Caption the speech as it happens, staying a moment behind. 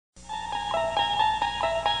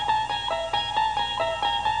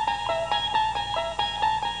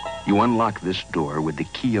You unlock this door with the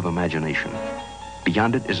key of imagination.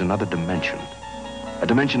 Beyond it is another dimension. A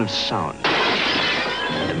dimension of sound.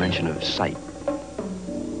 A dimension of sight.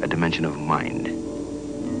 A dimension of mind.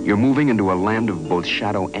 You're moving into a land of both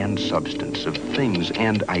shadow and substance, of things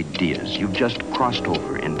and ideas. You've just crossed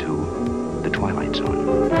over into the Twilight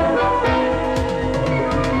Zone.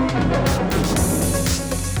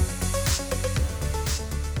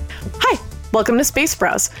 Hi, welcome to Space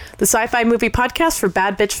Bros, the sci-fi movie podcast for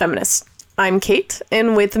bad bitch feminists. I'm Kate,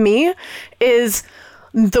 and with me is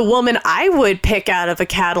the woman I would pick out of a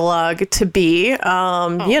catalog to be, Mary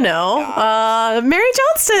Johnston.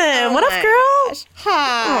 What up, girl? Gosh.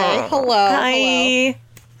 Hi. Hello. Hi. Hello.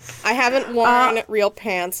 I haven't worn real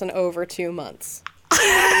pants in over 2 months.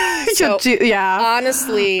 So, yeah.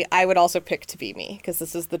 honestly, I would also pick to be me, because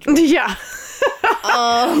this is the dream. Yeah.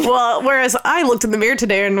 Well, whereas I looked in the mirror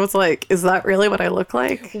today and was like, is that really what I look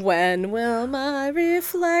like? When will my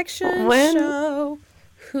reflection show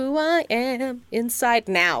who I am inside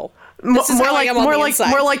now? This is how I am on the inside.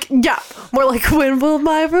 More like, when will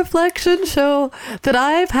my reflection show that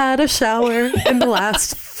I've had a shower in the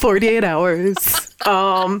last 48 hours?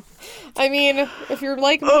 I mean, if you're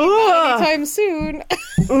like me, not anytime soon.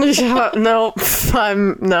 Yeah,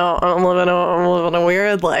 I'm living a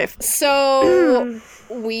weird life. So,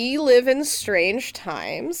 we live in strange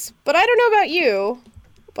times, but I don't know about you,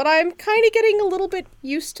 but I'm kind of getting a little bit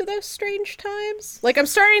used to those strange times. Like, I'm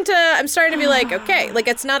starting to be like, okay, like,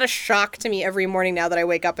 it's not a shock to me every morning now that I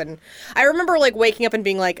wake up, and I remember, like, waking up and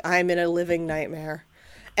being like, I'm in a living nightmare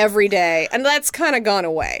every day, and that's kind of gone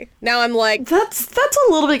away. Now I'm like, that's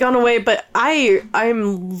a little bit gone away, but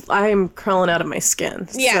I'm crawling out of my skin.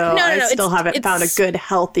 Yeah, so no, I still haven't it's found a good,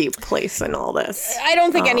 healthy place in all this. I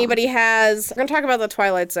don't think anybody has. We're going to talk about the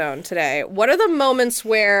Twilight Zone today. What are the moments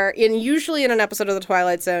where, usually in an episode of the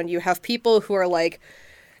Twilight Zone, you have people who are like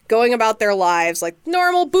going about their lives like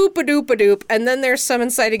normal, boop-a-doop-a-doop, and then there's some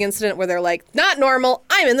inciting incident where they're like, not normal,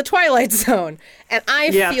 I'm in the Twilight Zone. And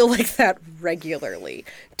I feel like that regularly.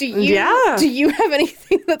 Do you have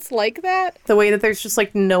anything that's like that? The way that there's just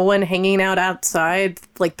like no one hanging out outside,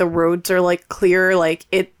 like the roads are like clear, like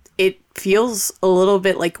it feels a little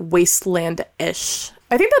bit like wasteland-ish.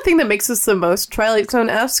 I think the thing that makes this the most Twilight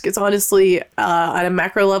Zone-esque is honestly on a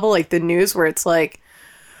macro level, like the news, where it's like,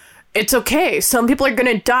 it's okay, some people are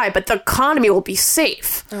gonna die, but the economy will be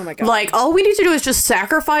safe. Oh my god. Like, all we need to do is just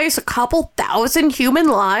sacrifice a couple thousand human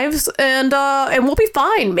lives and we'll be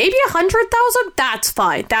fine. Maybe 100,000? That's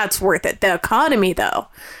fine. That's worth it. The economy, though.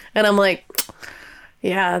 And I'm like,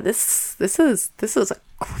 yeah, this is a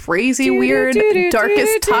crazy, weird,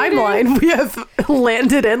 darkest timeline we have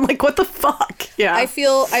landed in. Like, what the fuck? Yeah. I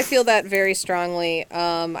feel that very strongly.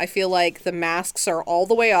 I feel like the masks are all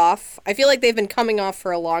the way off. I feel like they've been coming off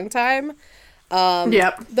for a long time.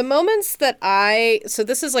 Yep. The moments that so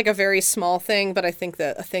this is like a very small thing, but I think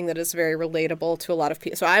that a thing that is very relatable to a lot of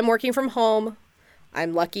people. So I'm working from home.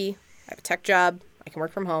 I'm lucky. I have a tech job. I can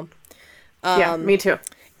work from home. Yeah, me too.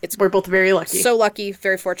 We're both very lucky. So lucky,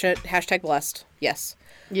 very fortunate, #blessed. Yes.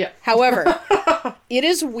 Yeah. However, it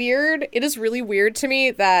is weird. It is really weird to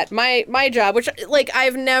me that my job, which like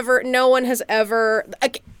no one has ever,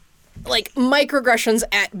 like microaggressions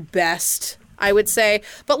at best, I would say,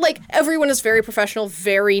 but like everyone is very professional,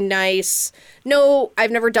 very nice. No,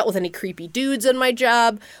 I've never dealt with any creepy dudes in my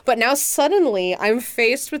job, but now suddenly I'm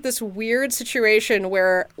faced with this weird situation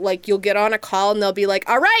where like you'll get on a call and they'll be like,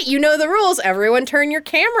 all right, you know the rules, everyone turn your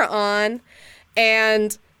camera on.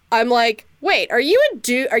 And I'm like, wait, are you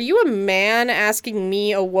a man asking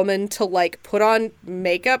me, a woman, to like put on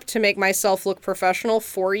makeup to make myself look professional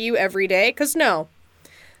for you every day? 'Cause no.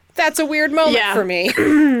 That's a weird moment for me.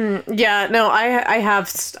 Yeah, no, I have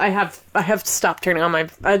stopped turning on my.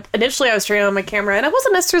 Initially, I was turning on my camera, and I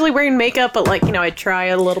wasn't necessarily wearing makeup, but like I'd try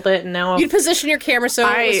a little bit, and now you'd position your camera so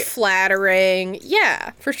it was flattering.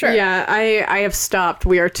 Yeah, for sure. Yeah, I have stopped.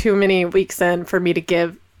 We are too many weeks in for me to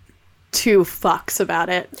give two fucks about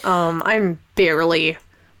it. I'm barely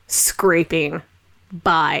scraping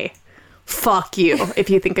by. Fuck you if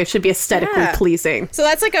you think I should be aesthetically pleasing. So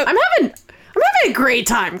that's like I'm having a great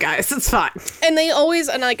time, guys. It's fine. And they always,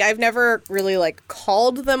 and like, I've never really like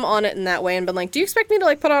called them on it in that way and been like, do you expect me to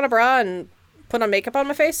like put on a bra and put on makeup on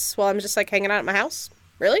my face while I'm just like hanging out at my house?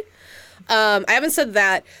 Really? I haven't said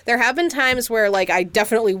that. There have been times where like I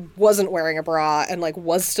definitely wasn't wearing a bra and like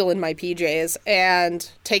was still in my PJs and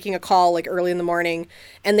taking a call like early in the morning,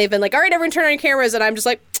 and they've been like, all right, everyone turn on your cameras, and I'm just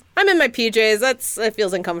like, I'm in my PJs. It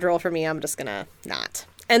feels uncomfortable for me. I'm just gonna not.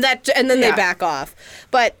 And then they back off.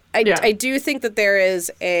 But I do think that there is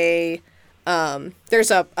a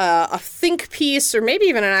There's a think piece or maybe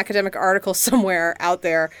even an academic article somewhere out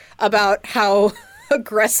there about how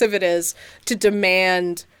aggressive it is to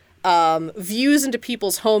demand views into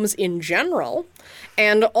people's homes in general,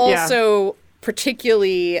 and also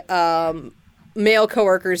particularly male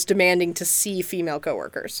coworkers demanding to see female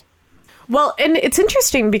coworkers. Well, and it's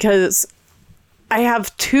interesting because I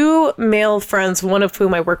have two male friends, one of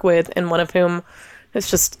whom I work with and one of whom is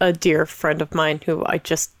just a dear friend of mine who I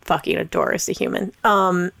just fucking adore as a human.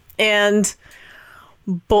 And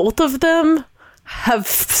both of them have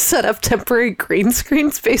set up temporary green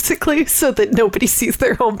screens basically so that nobody sees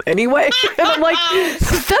their home anyway. And I'm like,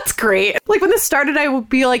 that's great. Like when this started, I would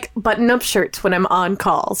be like button-up shirts when I'm on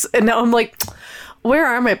calls. And now I'm like, where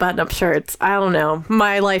are my button-up shirts? I don't know.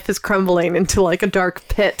 My life is crumbling into like a dark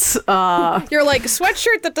pit. You're like,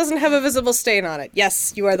 sweatshirt that doesn't have a visible stain on it.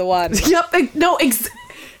 Yes, you are the one. Yep. No,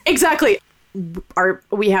 exactly.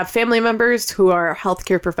 We have family members who are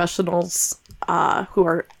healthcare professionals who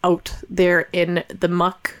are out there in the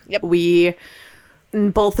muck. Yep. We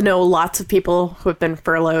both know lots of people who have been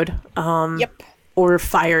furloughed or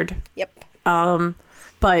fired. Yep.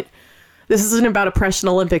 But this isn't about oppression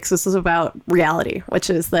Olympics. This is about reality, which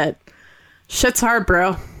is that shit's hard,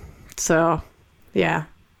 bro. So, yeah.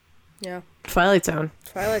 Yeah. Twilight Zone.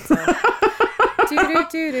 Twilight Zone.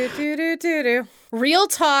 Do. Real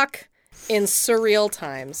talk in surreal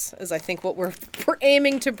times is, I think, what we're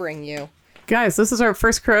aiming to bring you. Guys, this is our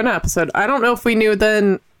first Corona episode. I don't know if we knew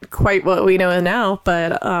then quite what we know now,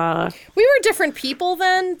 but we were different people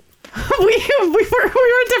then. we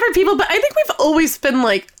were different people, but I think we've always been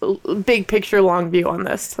like big picture, long view on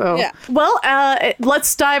this. So yeah. Well,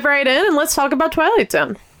 let's dive right in and let's talk about Twilight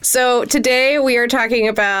Zone. So today we are talking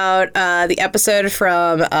about the episode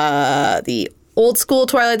from the old school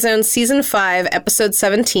Twilight Zone season 5, episode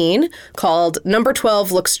 17, called Number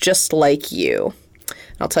 12 Looks Just Like You.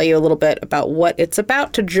 I'll tell you a little bit about what it's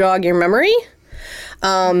about to jog your memory.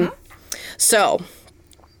 So,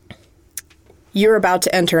 you're about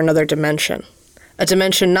to enter another dimension. A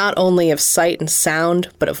dimension not only of sight and sound,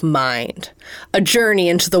 but of mind. A journey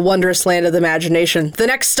into the wondrous land of the imagination. The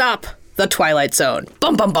next stop, the Twilight Zone.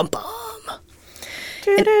 Bum, bum, bum, bum.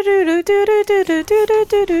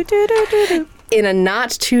 In a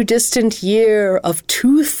not-too-distant year of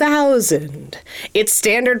 2000, it's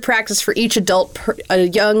standard practice for each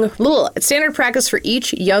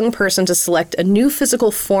young person to select a new physical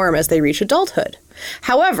form as they reach adulthood.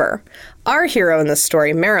 However, our hero in this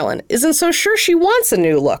story, Marilyn, isn't so sure she wants a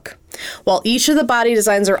new look. While each of the body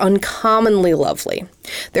designs are uncommonly lovely,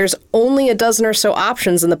 there's only a dozen or so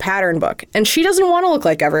options in the pattern book, and she doesn't want to look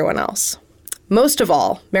like everyone else. Most of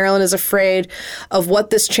all, Marilyn is afraid of what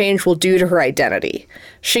this change will do to her identity.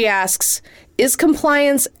 She asks, is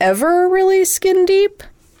compliance ever really skin deep?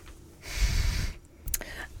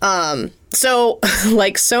 So,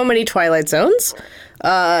 like so many Twilight Zones,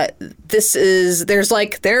 there's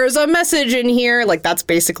a message in here. Like, that's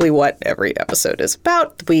basically what every episode is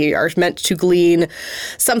about. We are meant to glean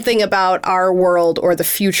something about our world or the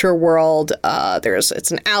future world.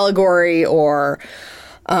 It's an allegory or...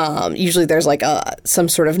 usually there's like some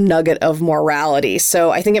sort of nugget of morality.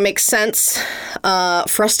 So I think it makes sense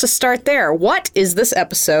for us to start there. What is this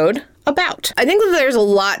episode about? I think that there's a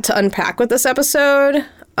lot to unpack with this episode.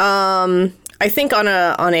 I think on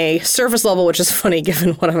a surface level, which is funny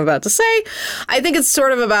given what I'm about to say, I think it's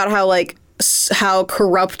sort of about how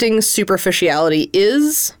corrupting superficiality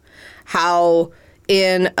is, how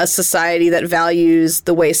in a society that values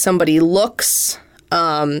the way somebody looks,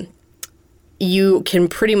 you can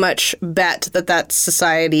pretty much bet that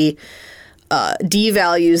society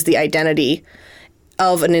devalues the identity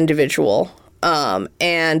of an individual.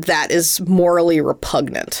 And that is morally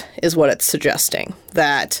repugnant, is what it's suggesting.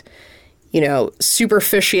 That,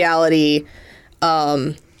 superficiality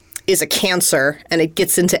is a cancer, and it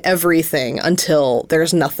gets into everything until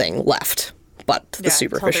there's nothing left but the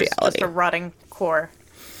superficiality. Until there's just a rotting core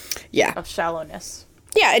of shallowness.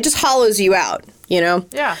 Yeah, it just hollows you out,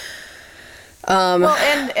 Yeah. Well,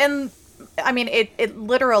 and I mean, it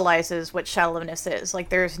literalizes what shallowness is. Like,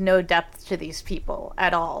 there's no depth to these people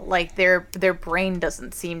at all. Like, their brain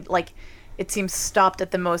doesn't seem like it seems stopped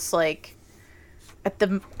at the most, like, at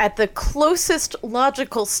the closest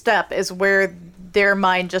logical step is where their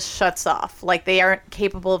mind just shuts off. Like, they aren't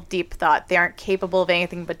capable of deep thought. They aren't capable of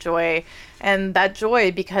anything but joy. And that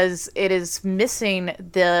joy, because it is missing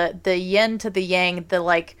the yin to the yang,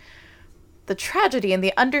 the tragedy and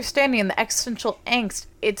the understanding and the existential angst,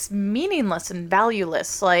 it's meaningless and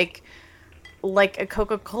valueless, like a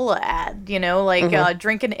Coca-Cola ad,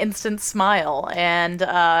 drink an instant smile, and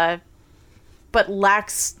but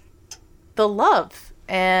lacks the love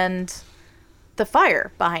and the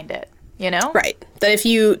fire behind it, you know? Right. That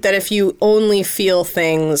if you only feel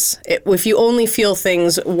things, if you only feel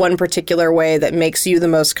things one particular way that makes you the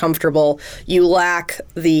most comfortable, you lack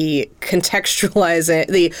the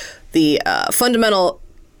contextualizing, the fundamental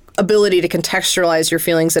ability to contextualize your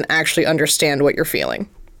feelings and actually understand what you're feeling.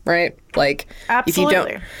 Right? Like,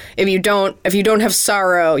 absolutely. if you don't have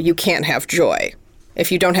sorrow, you can't have joy.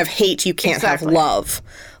 If you don't have hate, you can't have love.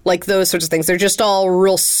 Like those sorts of things. They're just all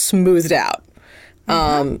real smoothed out.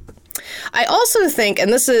 I also think,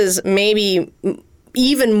 and this is maybe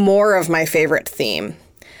even more of my favorite theme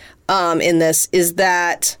in this, is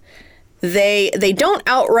that they don't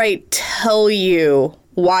outright tell you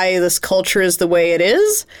why this culture is the way it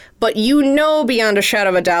is, but you know beyond a shadow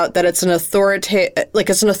of a doubt that it's an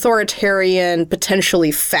authoritarian,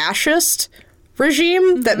 potentially fascist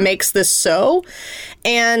regime that makes this so.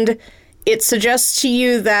 And it suggests to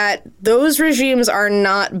you that those regimes are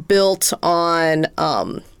not built on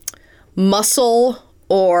muscle,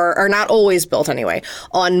 or are not always built anyway,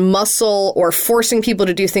 on muscle or forcing people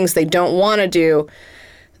to do things they don't want to do.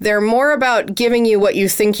 They're more about giving you what you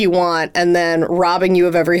think you want and then robbing you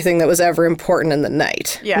of everything that was ever important in the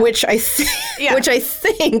night. Yeah. Which I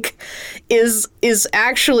think is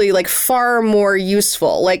actually like far more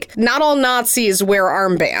useful. Like, not all Nazis wear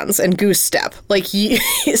armbands and goose step. Like,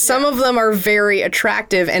 some of them are very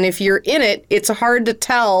attractive, and if you're in it, it's hard to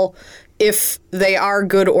tell if they are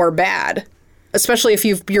good or bad, especially if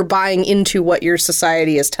you're buying into what your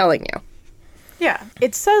society is telling you. Yeah,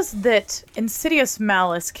 it says that insidious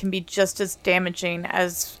malice can be just as damaging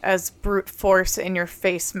as brute force in your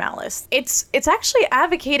face malice. It's actually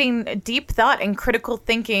advocating deep thought and critical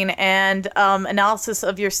thinking and analysis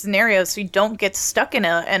of your scenarios, so you don't get stuck in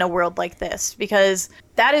a world like this, because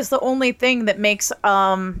that is the only thing that makes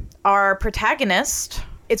our protagonist.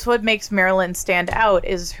 It's what makes Marilyn stand out,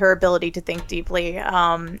 is her ability to think deeply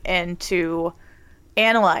and to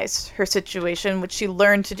analyze her situation, which she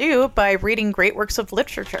learned to do by reading great works of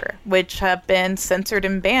literature, which have been censored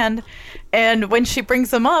and banned, and when she brings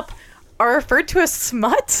them up, are referred to as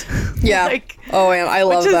smut. Yeah. Oh, man, I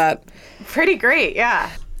love that. Pretty great, yeah.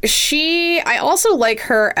 I also like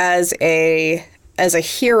her as a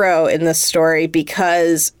hero in this story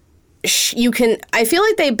because I feel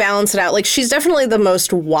like they balance it out. Like, she's definitely the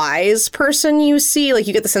most wise person you see. Like,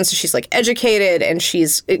 you get the sense that she's like educated, and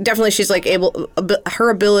she's like her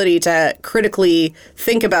ability to critically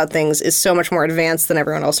think about things is so much more advanced than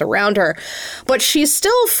everyone else around her. But she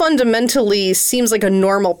still fundamentally seems like a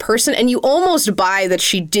normal person, and you almost buy that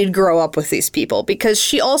she did grow up with these people, because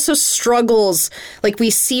she also struggles. Like, we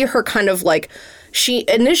see her kind of like,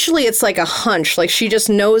 initially it's like a hunch, like she just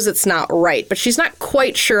knows it's not right, but she's not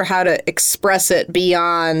quite sure how to express it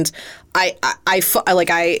beyond I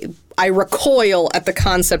recoil at the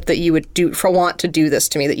concept that you would want to do this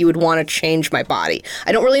to me, that you would want to change my body.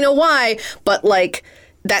 I don't really know why, but like,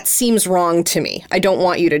 that seems wrong to me. I don't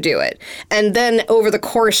want you to do it. And then over the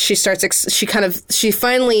course, she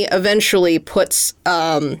finally eventually puts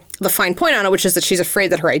the fine point on it, which is that she's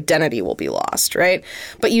afraid that her identity will be lost, right?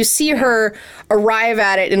 But you see her arrive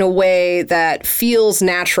at it in a way that feels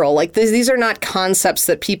natural. Like, these are not concepts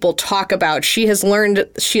that people talk about. She has learned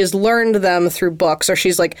them through books, or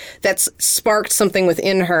she's like, that's sparked something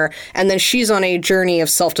within her, and then she's on a journey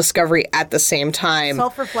of self-discovery at the same time.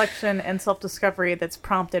 Self-reflection and self-discovery that's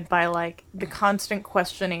prompted by like the constant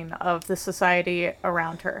questioning of the society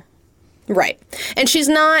around her. Right. And she's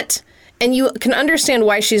not, and you can understand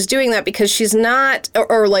why she's doing that, because she's not,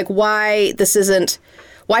 or like why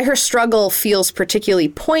her struggle feels particularly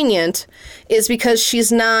poignant is because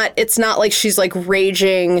it's not like she's like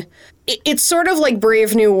raging. It's sort of like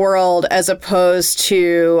Brave New World as opposed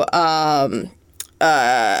to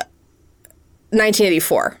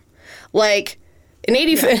 1984. Like, in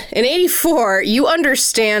 84, you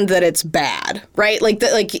understand that it's bad, right? Like,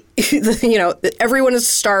 everyone is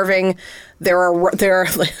starving. There are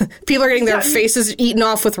people are getting their faces eaten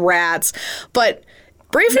off with rats. But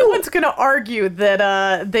no one's going to argue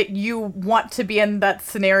that you want to be in that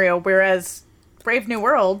scenario, whereas Brave New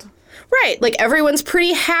World. Right, like everyone's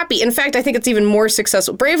pretty happy. In fact, I think it's even more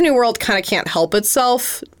successful. Brave New World kind of can't help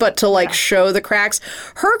itself but to show the cracks.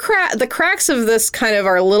 The cracks of this kind of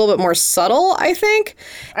are a little bit more subtle, I think.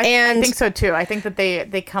 I think so too. I think that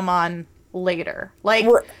they come on later. Like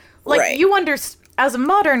right. You understand, as a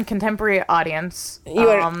modern contemporary audience,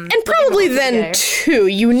 and probably then too,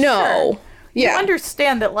 sure. Yeah. You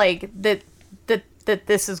understand that that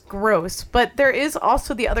this is gross, but there is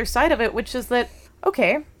also the other side of it, which is that,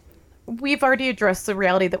 okay, we've already addressed the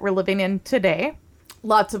reality that we're living in today.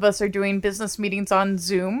 Lots of us are doing business meetings on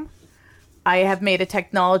Zoom. I have made a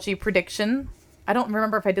technology prediction. I don't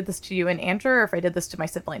remember if I did this to you and Andrew or if I did this to my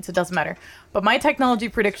siblings. It doesn't matter. But my technology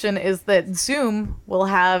prediction is that Zoom will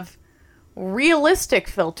have realistic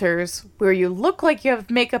filters where you look like you have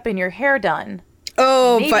makeup and your hair done.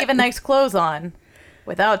 Oh, maybe but even nice clothes on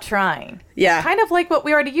without trying. Yeah. Kind of like what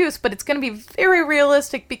we already use, but it's going to be very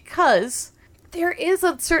realistic because there is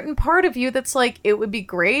a certain part of you that's like, it would be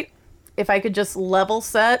great if I could just level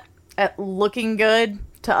set at looking good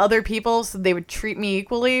to other people so they would treat me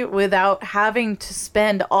equally without having to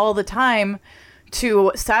spend all the time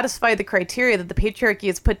to satisfy the criteria that the patriarchy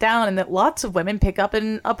has put down and that lots of women pick up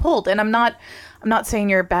and uphold. And I'm not saying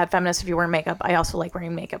you're a bad feminist if you wear makeup. I also like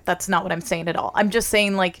wearing makeup. That's not what I'm saying at all. I'm just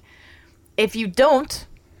saying, like, if you don't,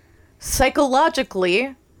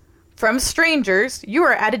 psychologically, from strangers, you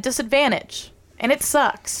are at a disadvantage. And it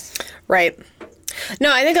sucks. Right.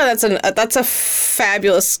 No, I think that's a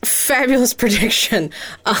fabulous prediction.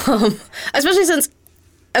 Especially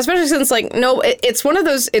since like, no, it's one of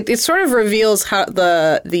those, it sort of reveals how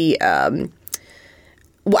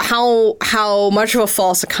how much of a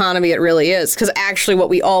false economy it really is. Because actually what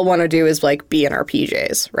we all want to do is like be in our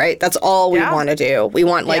PJs, right? That's all we want to do. We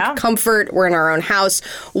want like comfort. We're in our own house.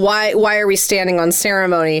 Why are we standing on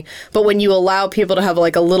ceremony? But when you allow people to have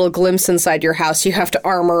like a little glimpse inside your house, you have to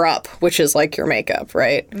armor up, which is like your makeup,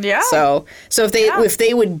 right? Yeah. So if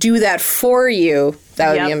they would do that for you,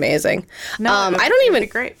 that would be amazing. No, I don't even.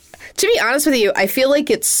 Great. To be honest with you, I feel like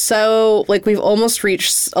it's so, like, we've almost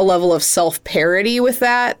reached a level of self-parody with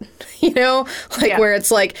that, you know? Like, where it's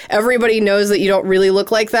like, everybody knows that you don't really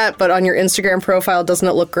look like that, but on your Instagram profile, doesn't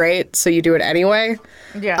it look great? So you do it anyway?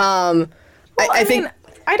 Yeah. Well, I think... mean,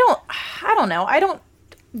 I don't know.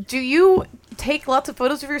 Do you take lots of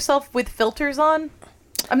photos of yourself with filters on?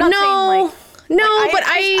 I'm not saying, like... No, but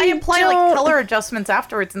I apply, like, color adjustments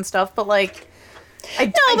afterwards and stuff, but, like...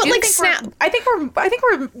 I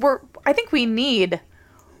think we need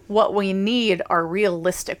what we need are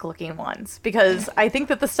realistic looking ones, because I think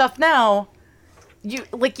that the stuff now you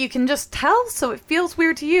can just tell, so it feels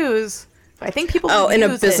weird to use. I think people would in a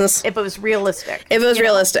use business it if it was realistic. If it was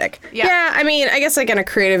realistic. Yeah. I mean, I guess like in a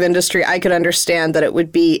creative industry, I could understand that it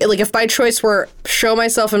would be like if my choice were show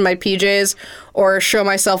myself in my PJs or show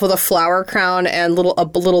myself with a flower crown and a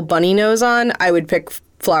little bunny nose on, I would pick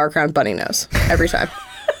flower crown bunny nose every time.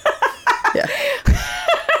 Yeah.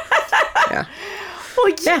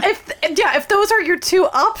 Well, if those are your two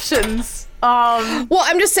options, well,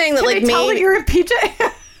 I'm just saying that, like, tell that you're a PJ.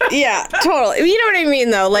 Yeah, totally. You know what I mean,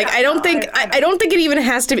 though. Like, I don't think it even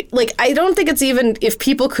has to be. Like, I don't think it's even if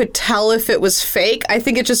people could tell if it was fake. I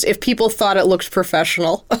think it's just if people thought it looked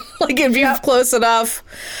professional. Like, if you're close enough.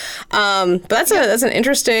 But that's an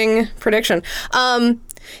interesting prediction.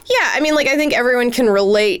 Yeah, I mean, like, I think everyone can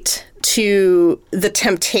relate to the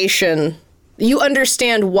temptation. You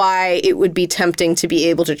understand why it would be tempting to be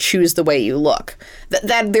able to choose the way you look.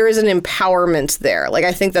 That there is an empowerment there. Like,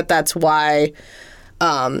 I think that's why,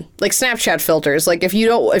 like Snapchat filters. Like, if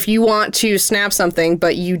you want to snap something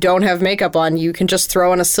but you don't have makeup on, you can just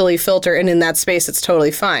throw in a silly filter, and in that space, it's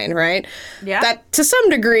totally fine, right? Yeah. That to some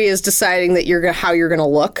degree is deciding that how you're going to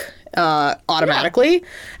look. Automatically.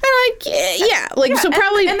 And so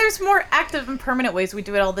probably... And there's more active and permanent ways we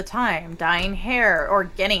do it all the time. Dyeing hair or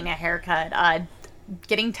getting a haircut,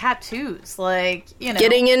 getting tattoos, like, you know.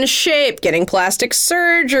 Getting in shape, getting plastic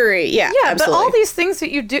surgery. Yeah, absolutely. But all these things that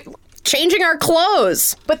you do... Changing our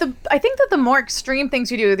clothes. But I think that the more extreme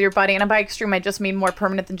things you do with your body, and by extreme I just mean more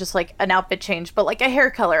permanent than just like an outfit change, but like a hair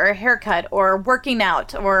color or a haircut or working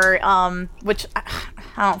out or which I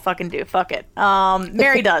don't fucking do. Fuck it.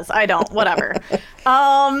 Mary does. I don't. Whatever.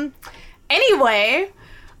 Anyway,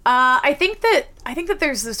 I think that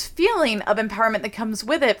there's this feeling of empowerment that comes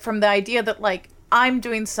with it from the idea that, like, I'm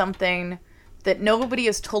doing something that nobody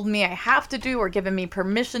has told me I have to do or given me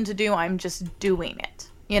permission to do. I'm just doing it.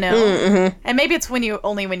 You know? Mm-hmm. And maybe it's when you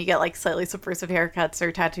get, like, slightly subversive haircuts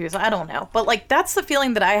or tattoos. I don't know. But, like, that's the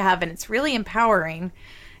feeling that I have, and it's really empowering.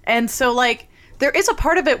 And so, like, there is a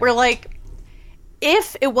part of it where, like,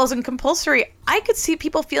 if it wasn't compulsory, I could see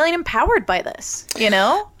people feeling empowered by this, you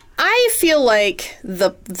know? I feel like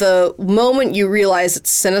the moment you realize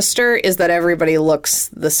it's sinister is that everybody looks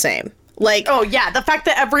the same. Like, oh yeah, the fact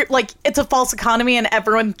that it's a false economy and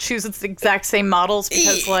everyone chooses the exact same models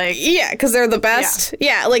because, like, yeah, because they're the best.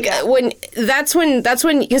 Yeah, when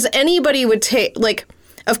because anybody would take, like,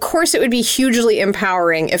 of course it would be hugely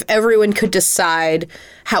empowering if everyone could decide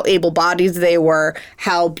how able-bodied they were,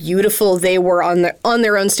 how beautiful they were on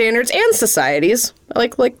their own standards and societies.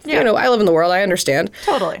 Like you know, I live in the world, I understand.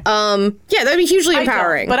 Totally. Yeah, that'd be hugely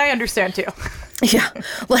empowering. But I understand too. Yeah.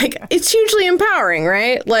 Like, it's hugely empowering,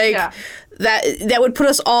 right? Like, Yeah. that would put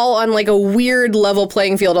us all on, like, a weird level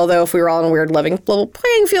playing field, although if we were all on a weird level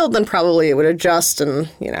playing field, then probably it would adjust and,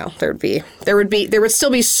 you know, there would still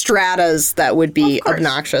be stratas that would be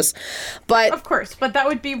obnoxious. But Of course, but that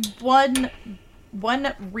would be one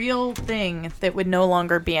real thing that would no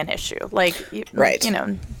longer be an issue. Like, Right. you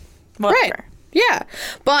know, whatever. Right. Yeah.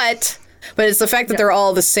 But it's the fact that they're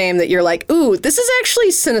all the same that you're like, ooh, this is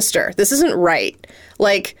actually sinister. This isn't right.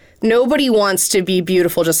 Like, nobody wants to be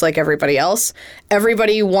beautiful just like everybody else.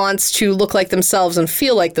 Everybody wants to look like themselves and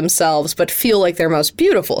feel like themselves, but feel like their most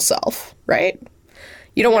beautiful self, right?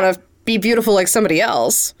 You don't want to be beautiful like somebody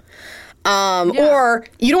else. Or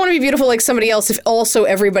you don't want to be beautiful like somebody else if also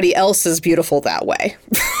everybody else is beautiful that way.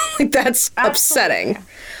 Like, that's upsetting.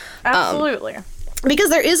 Absolutely.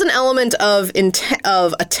 Because there is an element of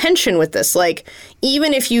attention with this. Like,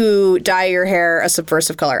 even if you dye your hair a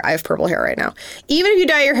subversive color, I have purple hair right now. Even if you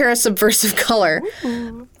dye your hair a subversive color,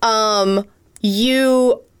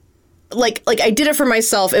 you like I did it for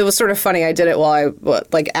myself. It was sort of funny. I did it while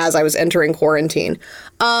as I was entering quarantine.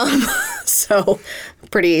 So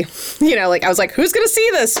pretty, you know, like I was like, who's gonna see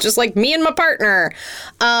this? Just like me and my partner.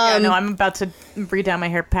 Yeah, no, I'm about to re-dye my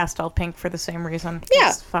hair pastel pink for the same reason. Yeah.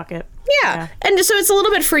 Just fuck it. Yeah. And so it's a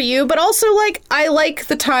little bit for you, but also like I like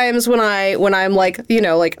the times when I'm like, you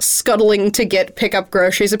know, like scuttling to pick up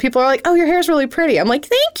groceries and people are like, "Oh, your hair's really pretty." I'm like,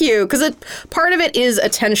 "Thank you," because part of it is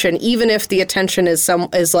attention, even if the attention is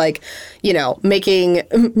like, you know, making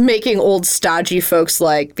old stodgy folks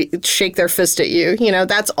like shake their fist at you. You know,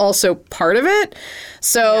 that's also part of it.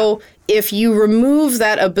 So if you remove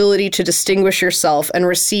that ability to distinguish yourself and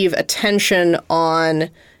receive attention on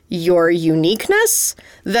your uniqueness,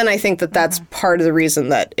 then I think that that's part of the reason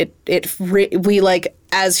that we like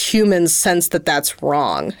as humans sense that that's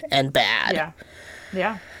wrong and bad.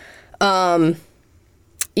 Yeah. Yeah.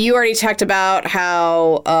 You already talked about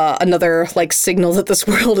how another like signal that this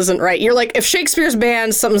world isn't right. You're like, if Shakespeare's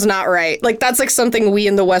banned, something's not right. Like, that's like something we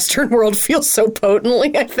in the Western world feel so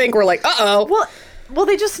potently. I think we're like, uh-oh. Well,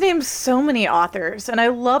 they just named so many authors, and I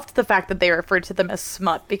loved the fact that they referred to them as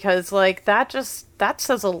smut, because like that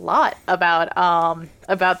says a lot about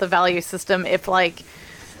the value system. If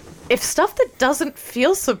stuff that doesn't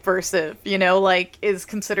feel subversive, you know, like is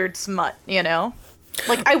considered smut, you know,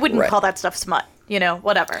 like I wouldn't call that stuff smut, you know,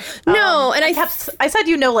 whatever. No, and I said,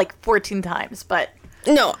 you know, like 14 times, but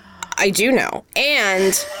no. I do know.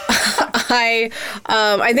 And I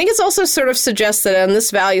think it's also sort of suggested in this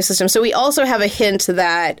value system. So we also have a hint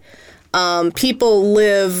that people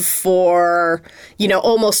live for, you know,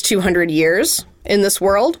 almost 200 years in this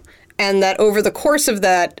world. And that over the course of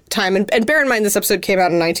that time, and bear in mind this episode came out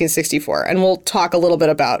in 1964, and we'll talk a little bit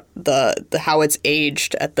about the how it's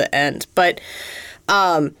aged at the end. But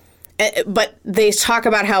they talk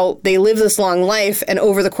about how they live this long life, and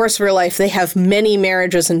over the course of their life, they have many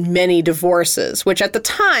marriages and many divorces, which at the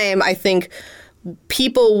time, I think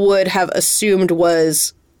people would have assumed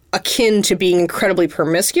was akin to being incredibly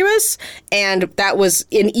promiscuous, and that was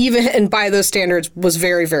and by those standards was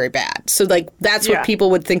very, very bad. So like that's what people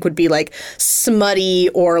would think would be like smutty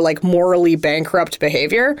or like morally bankrupt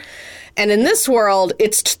behavior. And in this world,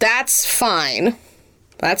 that's fine.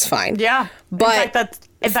 That's fine. Yeah. But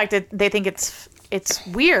in fact, they think it's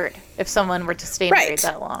weird if someone were to stay married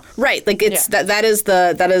that long. Right. Like that is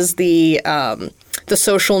the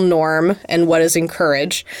social norm and what is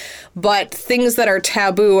encouraged. But things that are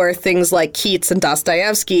taboo are things like Keats and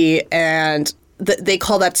Dostoevsky, and they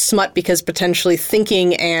call that smut because potentially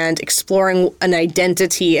thinking and exploring an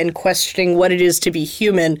identity and questioning what it is to be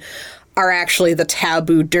human are actually the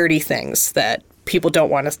taboo, dirty things that people don't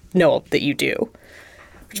want to know that you do.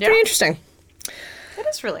 Which is pretty interesting. It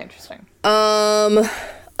is really interesting.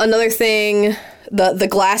 Another thing, the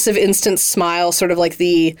glass of instant smile, sort of like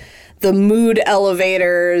the mood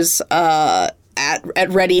elevators at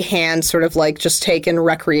ready hand, sort of like just taken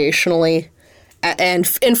recreationally, and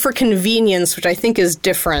for convenience, which I think is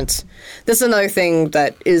different. This is another thing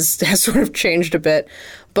that has sort of changed a bit,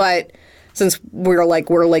 but since we're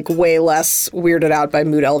way less weirded out by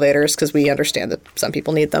mood elevators because we understand that some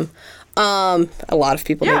people need them. A lot of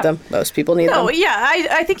people need them. Most people need them. Oh yeah,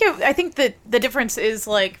 I think that the difference is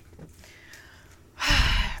like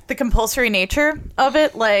the compulsory nature of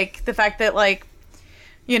it, like the fact that like,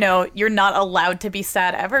 you know, you're not allowed to be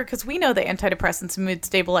sad ever, because we know that antidepressants and mood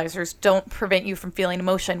stabilizers don't prevent you from feeling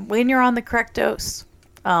emotion when you're on the correct dose.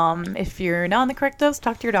 If you're not on the correct dose,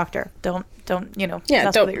 talk to your doctor. Don't you know?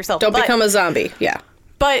 Mess with it yourself. Don't become a zombie. Yeah.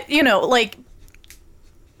 But you know, like,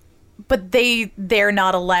 but they're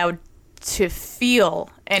not allowed to feel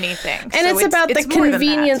anything. And it's about the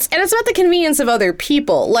convenience, and it's about the convenience of other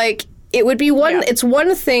people. Like, it would be it's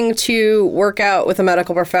one thing to work out with a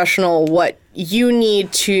medical professional what you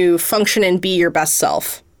need to function and be your best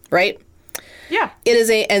self, right? Yeah. It is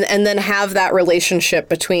and then have that relationship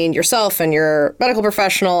between yourself and your medical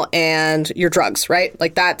professional and your drugs, right?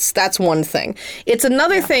 Like that's one thing. It's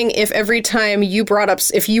another thing if every time you brought up,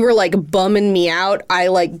 if you were like bumming me out, I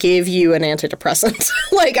like gave you an antidepressant.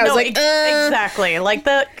 Like I was like, exactly. Like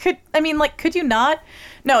could you not?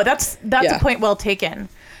 No, that's a point well taken.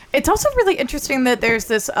 It's also really interesting that there's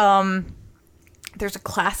this, there's a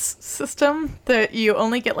class system that you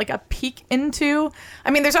only get like a peek into.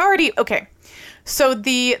 I mean, there's already, okay. So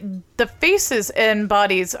the faces and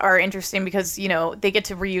bodies are interesting because, you know, they get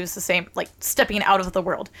to reuse the same, like stepping out of the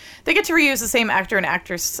world. They get to reuse the same actor and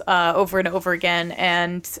actress over and over again,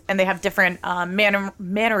 and they have different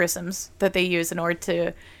mannerisms that they use in order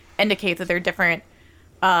to indicate that they're different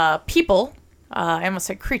people. I almost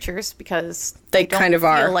said creatures because they don't kind of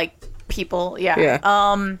feel like people. Yeah.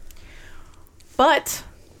 But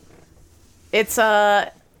it's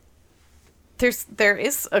there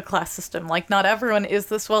is a class system. Like, not everyone is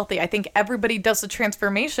this wealthy. I think everybody does the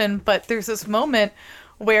transformation, but there's this moment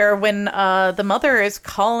where when the mother is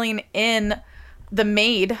calling in the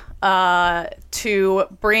maid to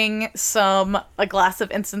bring a glass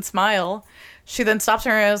of instant smile, she then stops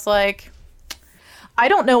her and is like, I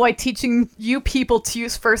don't know why teaching you people to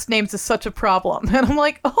use first names is such a problem. And I'm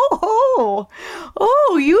like, oh,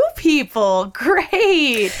 you people,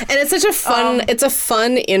 great. And it's such a fun, it's a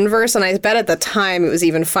fun inverse. And I bet at the time it was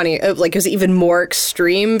even funny, like it was even more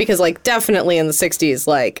extreme because like definitely in the 60s,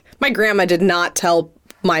 like my grandma did not tell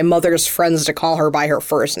my mother's friends to call her by her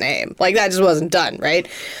first name. Like that just wasn't done, right?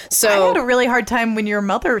 So I had a really hard time when your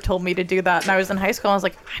mother told me to do that, and I was in high school. I was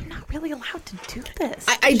like, I'm not really allowed to do this.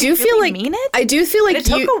 I do feel like mean it. I do feel like it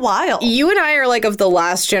took a while. You and I are like of the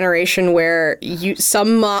last generation where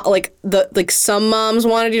some moms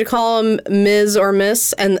wanted you to call them Ms. or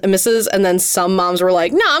Miss and Mrs. and then some moms were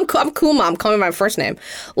like, no, I'm cool, mom. Call me by my first name.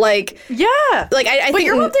 Like yeah, like I but think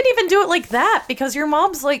your mom didn't even do it like that because your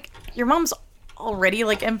mom's already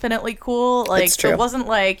like infinitely cool. Like it wasn't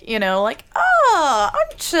like, you know, like, I'm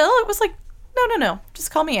chill. It was like, no, just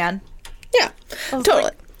call me Anne. Yeah,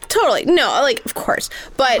 totally. No, like, of course.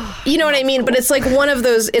 But you know what I mean? But it's like one of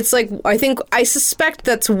those, it's like, I suspect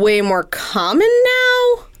that's way more common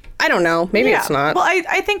now. I don't know. Maybe it's not. Well,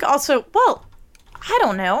 I think also, well, I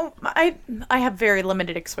don't know. I have very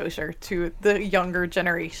limited exposure to the younger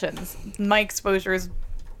generations. My exposure is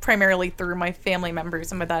primarily through my family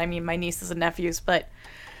members, and by that I mean my nieces and nephews, but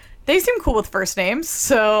they seem cool with first names,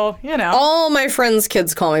 so, you know. All my friends'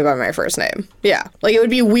 kids call me by my first name. Yeah. Like, it would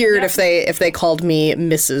be weird if they called me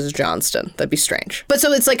Mrs. Johnston. That'd be strange. But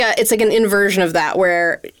so it's like an inversion of that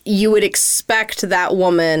where you would expect that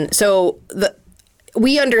woman. So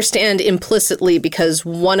we understand implicitly because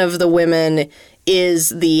one of the women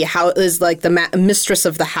is like the mistress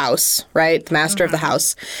of the house, right? The master of the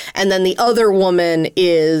house. And then the other woman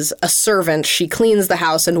is a servant. She cleans the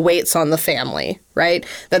house and waits on the family, right?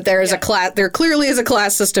 That there is there clearly is a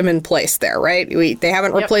class system in place there, right? They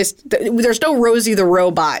haven't replaced, there's no Rosie the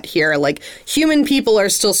robot here. Like, human people are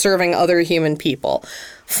still serving other human people.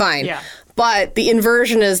 Fine. Yeah. But the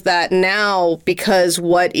inversion is that now, because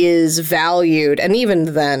what is valued, and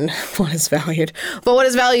even then, what is valued, but what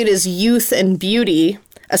is valued is youth and beauty,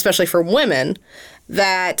 especially for women,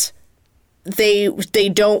 that they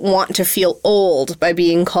don't want to feel old by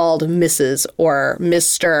being called Mrs. or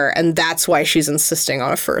Mr., and that's why she's insisting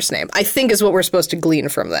on a first name, I think is what we're supposed to glean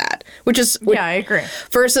from that, which is... Yeah, I agree.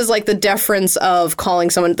 Versus, like, the deference of calling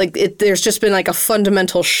someone... Like, there's just been, like, a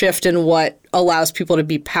fundamental shift in what allows people to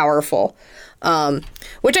be powerful,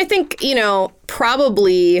 which I think, you know,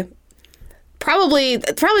 probably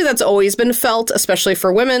that's always been felt, especially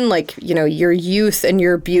for women. Like, you know, your youth and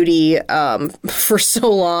your beauty for so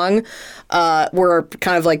long were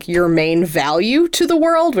kind of like your main value to the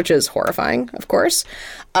world, which is horrifying, of course.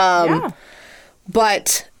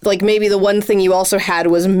 But, like, maybe the one thing you also had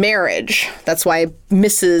was marriage. That's why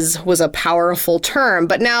Mrs. was a powerful term.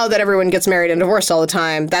 But now that everyone gets married and divorced all the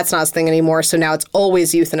time, that's not a thing anymore. So now it's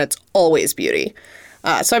always youth and it's always beauty.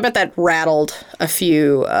 So I bet that rattled a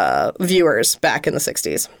few viewers back in the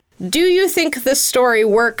 60s. Do you think this story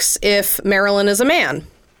works if Marilyn is a man?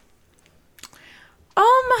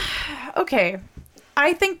 Okay.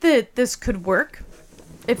 I think that this could work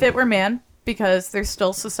if it were man, because there's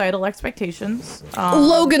still societal expectations.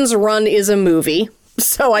 Logan's Run is a movie,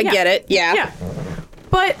 so I get it. Yeah.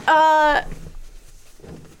 But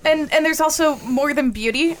And there's also more than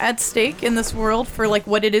beauty at stake in this world for like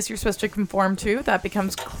what it is you're supposed to conform to. That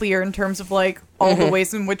becomes clear in terms of like all the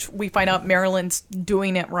ways in which we find out Marilyn's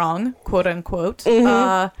doing it wrong, quote unquote.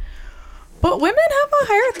 But women have a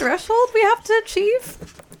higher threshold we have to achieve.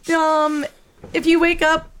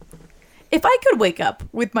 If I could wake up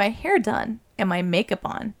with my hair done and my makeup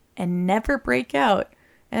on and never break out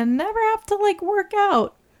and never have to like work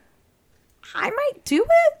out, I might do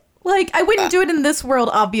it. Like, I wouldn't do it in this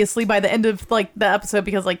world, obviously, by the end of, like, the episode,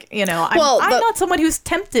 because, like, you know, I'm not someone who's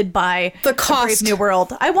tempted by the cost. Brave New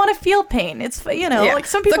World. I want to feel pain. It's, you know, like,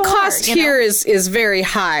 some people the cost here is very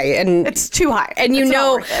high. And it's too high. And you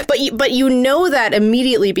know, but you know that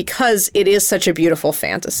immediately because it is such a beautiful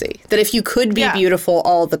fantasy. That if you could be beautiful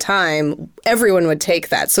all the time, everyone would take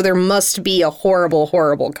that. So there must be a horrible,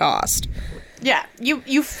 horrible cost. Yeah,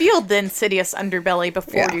 you feel the insidious underbelly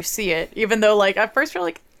before you see it, even though, like, at first you're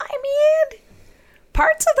like, I mean,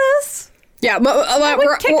 parts of this. Yeah, but I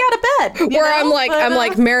would kick out of bed. Where I'm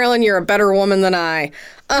like, Marilyn, you're a better woman than I.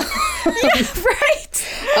 Yeah,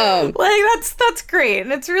 right. Like that's great,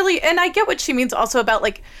 and it's really, and I get what she means also about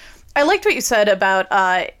like, I liked what you said about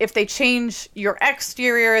if they change your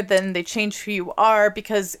exterior, then they change who you are,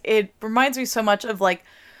 because it reminds me so much of like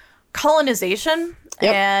colonization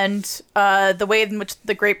and the way in which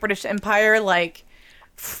the Great British Empire, like.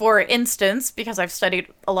 For instance, because I've studied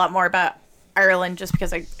a lot more about Ireland just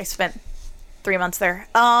because I spent 3 months there.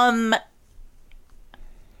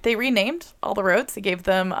 They renamed all the roads. They gave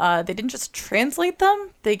them, they didn't just translate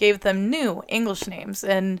them, they gave them new English names.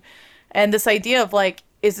 And this idea of like,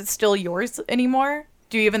 is it still yours anymore?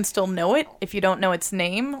 Do you even still know it if you don't know its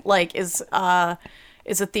name? Like, is a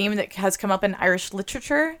theme that has come up in Irish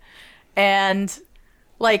literature. And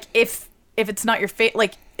like, if it's not your face,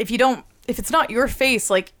 like if it's not your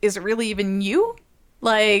face, like, is it really even you?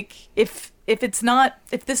 Like, if this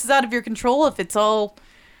is out of your control, if it's all,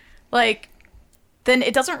 like, then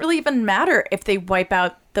it doesn't really even matter if they wipe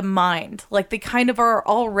out the mind. Like, they kind of are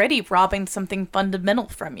already robbing something fundamental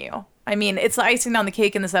from you. I mean, it's the icing on the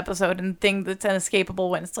cake in this episode and thing that's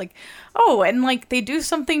inescapable when it's like, oh, and, like, they do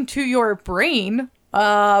something to your brain,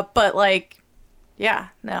 but, like, yeah,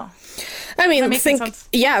 no. I mean,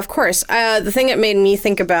 yeah, of course. The thing it made me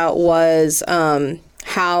think about was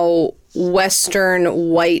how Western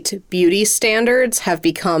white beauty standards have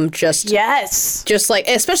become just like,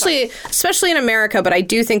 especially in America. But I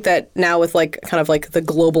do think that now with like kind of like the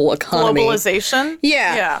global economy, globalization,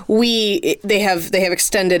 they have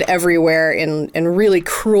extended everywhere in really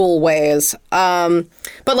cruel ways. But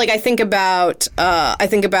like I've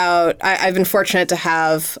been fortunate to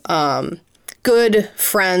have good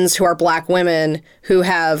friends who are Black women who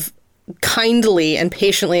have kindly and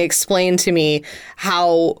patiently explained to me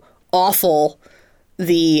how awful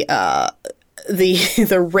the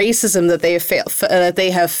racism that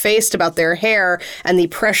they have faced about their hair and the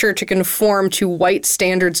pressure to conform to white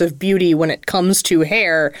standards of beauty when it comes to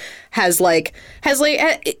hair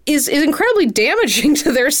is incredibly damaging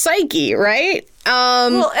to their psyche, right?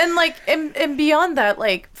 Well, and like and beyond that,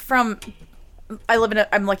 like I'm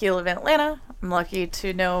lucky to live in Atlanta. I'm lucky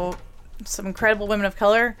to know some incredible women of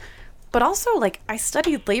color, but also like I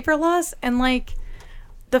studied labor laws, and like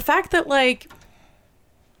the fact that like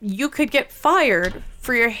you could get fired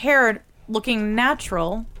for your hair looking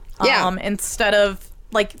natural, instead of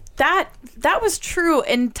like that was true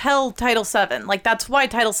until Title VII. Like that's why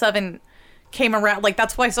Title VII came around. Like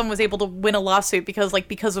that's why someone was able to win a lawsuit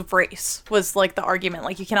because of race was like the argument.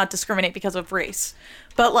 Like you cannot discriminate because of race,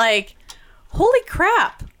 but like holy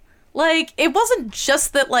crap. Like, it wasn't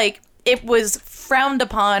just that, like, it was frowned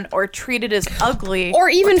upon or treated as ugly or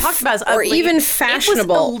even talked about as ugly, or even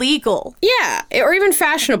fashionable. It was illegal. Yeah, or even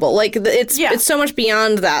fashionable. Like, it's so much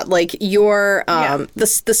beyond that. Like, you're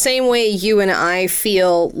the same way you and I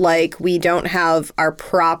feel like we don't have our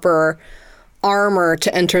proper armor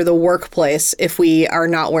to enter the workplace if we are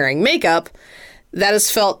not wearing makeup. That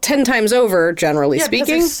is felt 10 times over, generally speaking.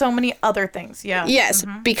 Because there's so many other things, Yes,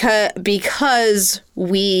 because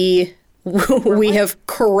we have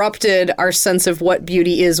corrupted our sense of what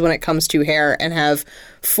beauty is when it comes to hair and have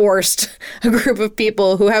forced a group of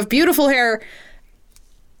people who have beautiful hair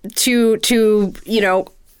to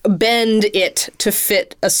bend it to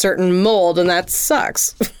fit a certain mold, and that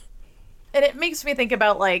sucks. And it makes me think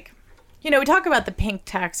about, like, we talk about the pink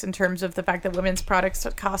tax in terms of the fact that women's products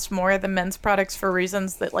cost more than men's products for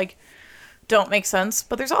reasons that, like, don't make sense.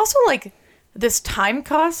 But there's also, like, this time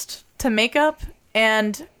cost to makeup.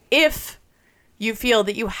 And if you feel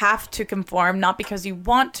that you have to conform, not because you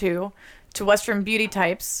want to Western beauty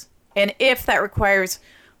types, and if that requires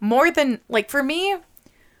more than, like, for me,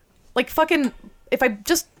 like, fucking if I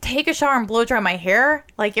just take a shower and blow dry my hair,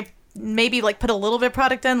 like if maybe like put a little bit of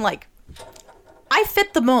product in, like I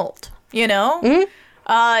fit the mold, you know?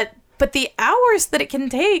 But the hours that it can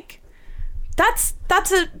take, that's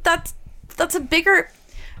a bigger.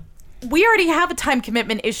 We already have a time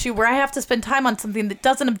commitment issue where I have to spend time on something that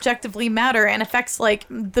doesn't objectively matter and affects like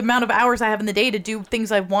the amount of hours I have in the day to do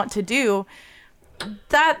things I want to do.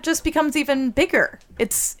 That just becomes even bigger.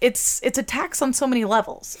 It's a tax on so many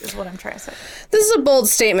levels, is what I'm trying to say. This is a bold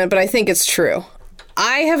statement, but I think it's true.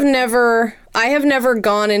 I have never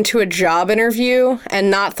gone into a job interview and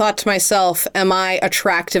not thought to myself, am I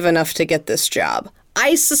attractive enough to get this job?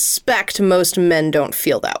 I suspect most men don't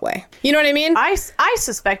feel that way. You know what I mean? I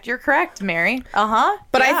suspect you're correct, Mary. But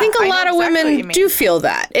yeah, I think a lot of women do feel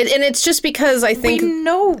that. And it's just because I think... We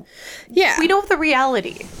know. Yeah. We know the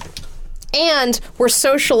reality. And we're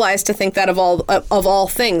socialized to think that of all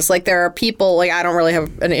things. Like, there are people, like, I don't really have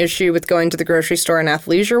an issue with going to the grocery store in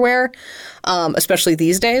athleisure wear, especially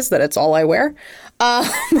these days that it's all I wear.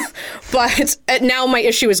 But now my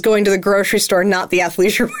issue is going to the grocery store, not the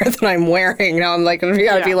athleisure wear that I'm wearing. Now I'm like, you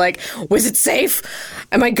gotta be like, was it safe?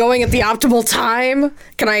 Am I going at the optimal time?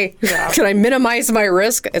 Can I minimize my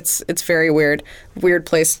risk? It's very weird. Weird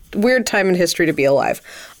place, weird time in history to be alive.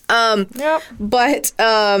 But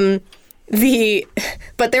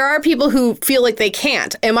there are people who feel like they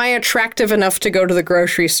can't. Am I attractive enough to go to the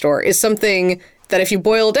grocery store? Is something that if you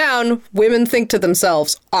boil down, women think to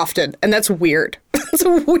themselves often. And that's weird. It's a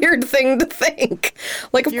weird thing to think.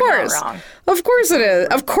 Like, of course. Not wrong. Of course it is.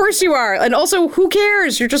 Of course you are. And also, who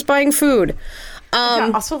cares? You're just buying food.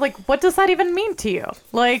 Yeah, also, like, what does that even mean to you?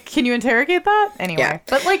 Like, can you interrogate that? Anyway. Yeah.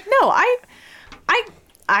 But, like, no,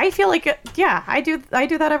 I feel like, I do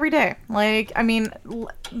that every day. Like, I mean,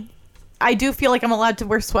 I do feel like I'm allowed to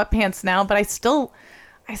wear sweatpants now, but I still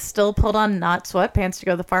pulled on not sweatpants to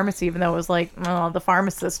go to the pharmacy, even though it was like, oh, the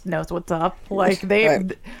pharmacist knows what's up. Like,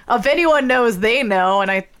 Right. If anyone knows, they know.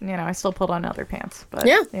 And I still pulled on other pants. But,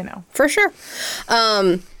 Yeah, for sure.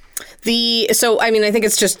 So, I mean, I think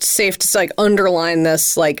it's just safe to, like, underline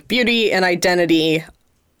this, like, beauty and identity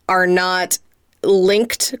are not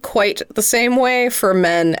linked quite the same way for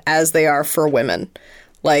men as they are for women.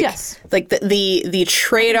 Like, yes. Like the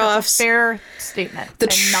trade-offs. Fair statement.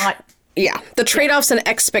 The trade-offs and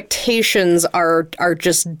expectations are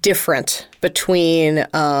just different between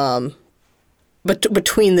the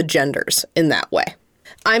genders in that way.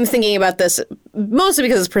 I'm thinking about this mostly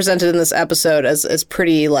because it's presented in this episode as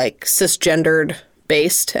pretty, like, cisgendered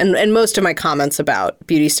based, and most of my comments about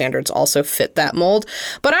beauty standards also fit that mold.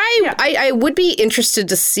 But I would be interested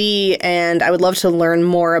to see, and I would love to learn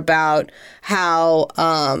more about how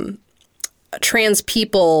trans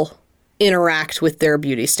people interact with their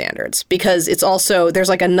beauty standards, because it's also, there's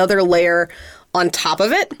like another layer on top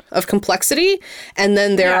of it of complexity, and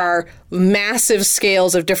then there are massive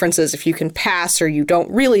scales of differences if you can pass or you don't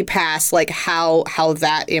really pass, like how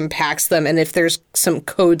that impacts them, and if there's some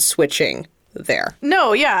code switching there.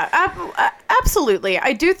 No, absolutely.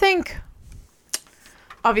 I do think,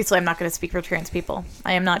 obviously I'm not going to speak for trans people.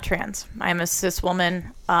 I am not trans. I am a cis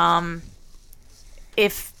woman.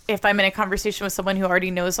 If I'm in a conversation with someone who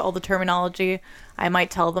already knows all the terminology, I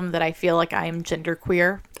might tell them that I feel like I am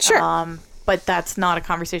genderqueer. Sure. But that's not a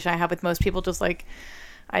conversation I have with most people. Just like,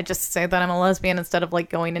 I just say that I'm a lesbian instead of like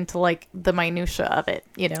going into like the minutia of it,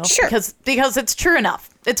 you know? Sure. Because it's true enough.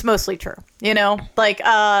 It's mostly true, you know? Like,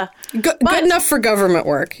 good enough for government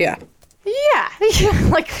work, yeah. Yeah,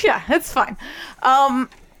 like, yeah, it's fine.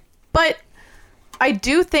 But I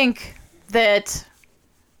do think that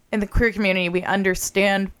in the queer community, we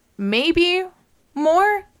understand maybe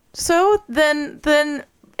more so than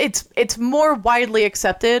it's more widely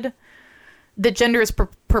accepted that gender is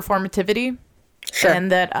performativity. Sure.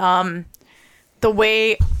 And that the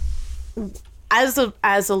way, as a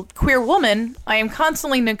queer woman, I am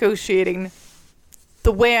constantly negotiating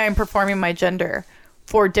the way I'm performing my gender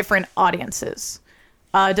for different audiences,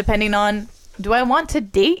 depending on, do I want to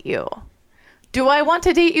date you? Do I want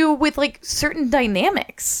to date you with like certain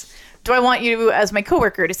dynamics? Do I want you as my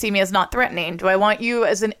coworker to see me as not threatening? Do I want you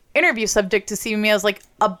as an interview subject to see me as like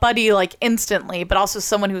a buddy, like instantly, but also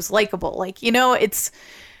someone who's likable? Like, you know, I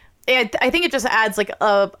think it just adds like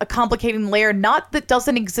a complicating layer, not that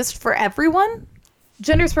doesn't exist for everyone.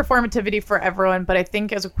 Gender's performativity for everyone, but I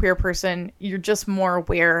think as a queer person, you're just more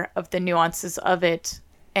aware of the nuances of it,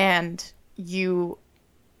 and you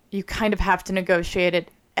kind of have to negotiate it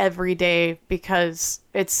every day because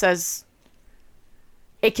it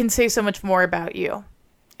can say so much more about you.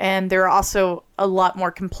 And there are also a lot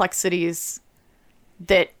more complexities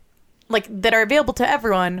that are available to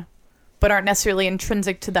everyone, but aren't necessarily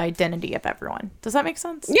intrinsic to the identity of everyone. Does that make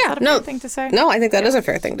sense? Yeah, Is that a fair thing to say? No, I think that is a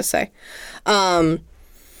fair thing to say.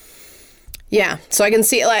 Yeah, so I can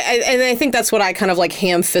see, like, and I think that's what I kind of like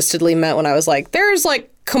ham-fistedly meant when I was like, there's like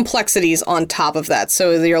complexities on top of that.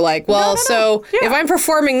 So you're like, well, so if I'm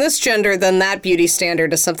performing this gender, then that beauty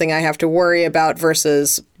standard is something I have to worry about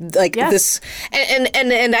versus like this.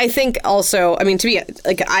 And I think also, I mean, to be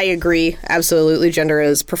like, I agree, absolutely, gender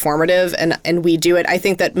is performative and we do it. I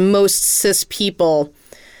think that most cis people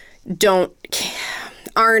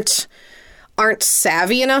aren't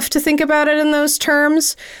savvy enough to think about it in those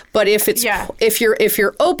terms, but if it's if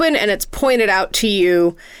you're open and it's pointed out to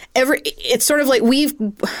you, it's sort of like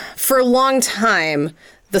for a long time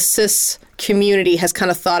the cis community has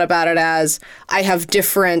kind of thought about it as I have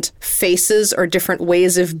different faces or different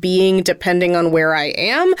ways of being depending on where I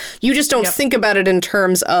am. You just don't think about it in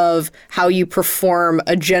terms of how you perform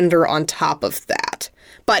a gender on top of that.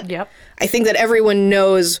 But I think that everyone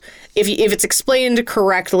knows if it's explained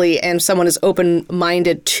correctly and someone is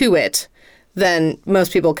open-minded to it, then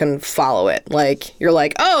most people can follow it. Like, you're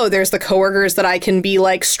like, oh, there's the coworkers that I can be,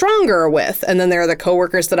 like, stronger with. And then there are the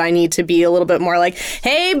coworkers that I need to be a little bit more like,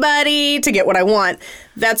 hey, buddy, to get what I want.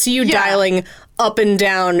 That's you dialing up and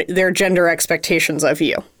down their gender expectations of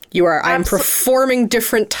you. I'm performing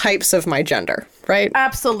different types of my gender, right?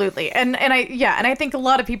 Absolutely. And I think a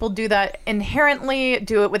lot of people do that inherently,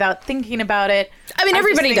 do it without thinking about it. I mean,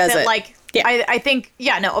 everybody does it. Like, I think,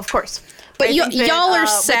 no, of course. But y'all are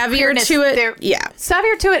savvier to it.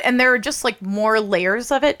 Savvier to it, and there are just like more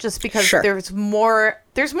layers of it just because there's more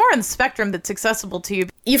in the spectrum that's accessible to you.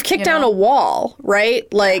 You've kicked down a wall,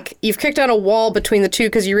 right? Like, you've kicked down a wall between the two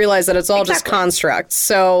because you realize that it's all just constructs.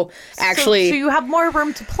 So actually... So you have more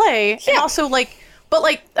room to play. And also,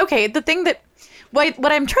 okay, the thing that...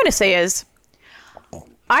 What I'm trying to say is,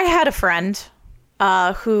 I had a friend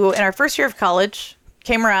who, in our first year of college,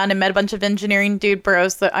 came around and met a bunch of engineering dude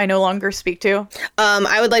bros that I no longer speak to.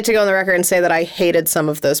 I would like to go on the record and say that I hated some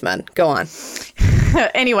of those men. Go on.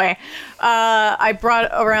 Anyway, I brought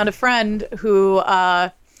around a friend who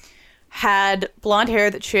had blonde hair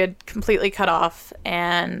that she had completely cut off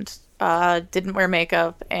and didn't wear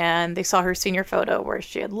makeup. And they saw her senior photo where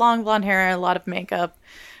she had long blonde hair and a lot of makeup.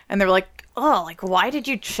 And they were like, oh, like, why did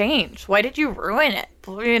you change? Why did you ruin it?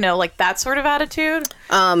 You know, like that sort of attitude.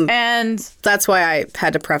 And that's why I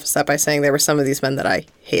had to preface that by saying there were some of these men that I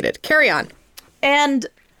hated. Carry on. And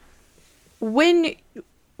when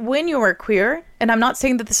you are queer, and I'm not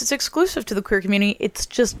saying that this is exclusive to the queer community, it's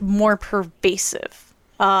just more pervasive.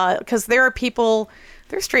 Because there are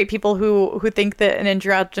straight people who think that an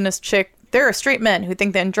androgynous chick, there are straight men who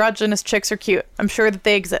think that androgynous chicks are cute. I'm sure that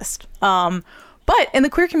they exist. But in the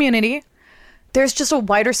queer community, there's just a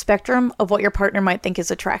wider spectrum of what your partner might think is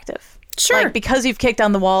attractive. Sure. Like, because you've kicked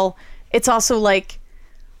down the wall, it's also like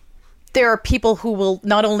there are people who will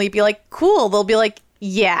not only be like, cool, they'll be like,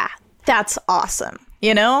 yeah, that's awesome,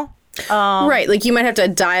 you know? Right, like you might have to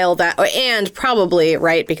dial that, and probably,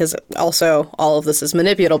 right, because also all of this is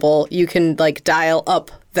manipulable, you can like dial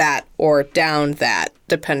up that or down that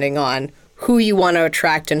depending on who you want to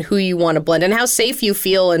attract and who you want to blend and how safe you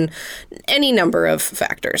feel and any number of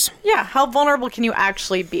factors. Yeah, how vulnerable can you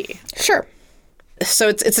actually be? Sure. So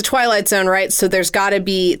it's a Twilight Zone, right? So there's got to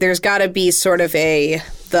be sort of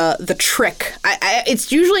the trick.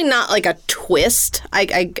 It's usually not like a twist.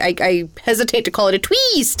 I hesitate to call it a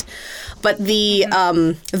twist, but the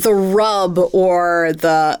rub or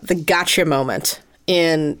the gotcha moment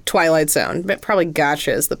in Twilight Zone. But probably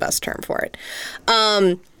gotcha is the best term for it.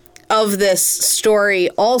 Of this story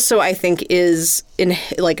also, I think, is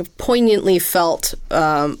poignantly felt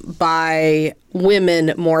by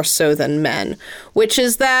women more so than men, which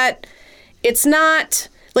is that it's not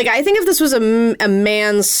like, I think if this was a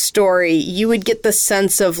man's story, you would get the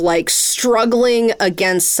sense of like struggling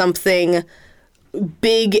against something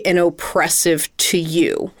big and oppressive to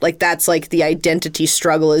you. Like, that's like the identity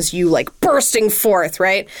struggle is you like bursting forth,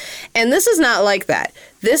 right? And this is not like that.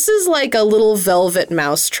 This is like a little velvet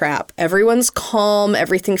mousetrap. Everyone's calm,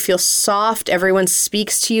 everything feels soft, everyone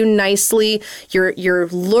speaks to you nicely, you're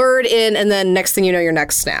lured in, and then next thing you know, your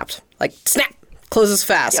neck's snapped. Like, snap, closes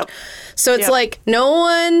fast. Yep. So it's like no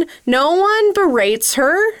one berates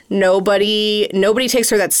her. Nobody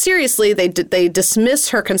takes her that seriously. They dismiss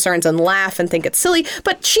her concerns and laugh and think it's silly.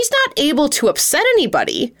 But she's not able to upset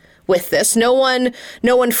anybody with this. No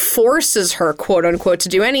one forces her, quote unquote, to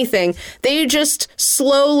do anything. They just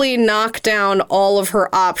slowly knock down all of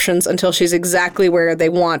her options until she's exactly where they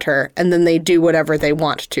want her, and then they do whatever they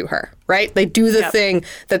want to her. Right? They do the thing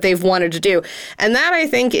that they've wanted to do, and that, I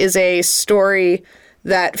think, is a story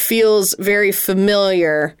that feels very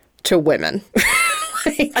familiar to women.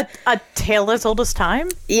 A tale as old as time?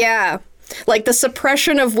 Yeah. Like the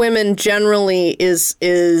suppression of women generally is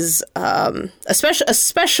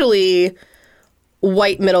especially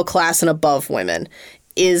white middle class and above women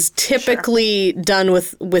is typically done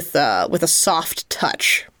with a soft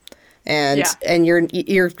touch. And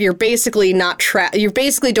you're basically not you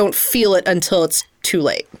basically don't feel it until it's too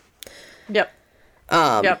late. Yep.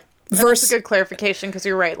 Yep. That's a good clarification because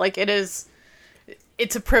you're right. Like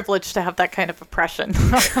it's a privilege to have that kind of oppression.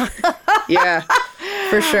 Yeah,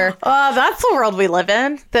 for sure. That's the world we live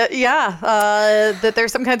in. That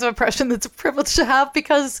there's some kinds of oppression that's a privilege to have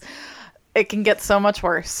because it can get so much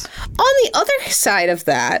worse. On the other side of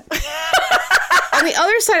that,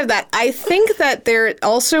 I think that there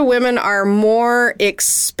also women are more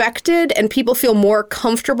expected and people feel more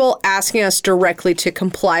comfortable asking us directly to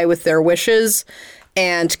comply with their wishes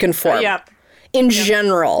and conform. In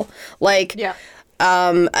general. Like,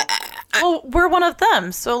 well, we're one of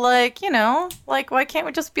them. So, like, why can't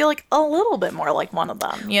we just be, like, a little bit more like one of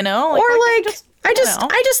them, Like, I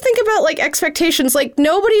just think about, like, expectations. Like,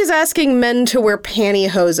 nobody's asking men to wear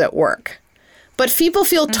pantyhose at work. But people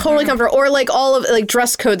feel totally comfortable. Or, like, all of, like,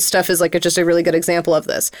 dress code stuff is, like, just a really good example of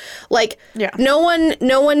this. Like, no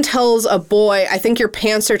one tells a boy, I think your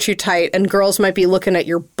pants are too tight, and girls might be looking at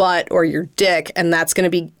your butt or your dick, and that's going to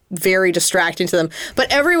be very distracting to them.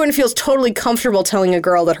 But everyone feels totally comfortable telling a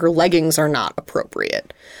girl that her leggings are not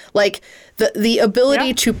appropriate. Like, the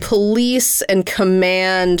ability to police and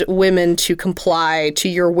command women to comply to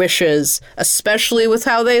your wishes, especially with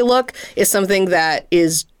how they look, is something that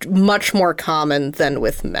is much more common than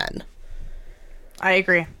with men. I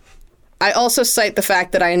agree. I also cite the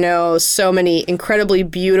fact that I know so many incredibly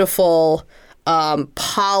beautiful,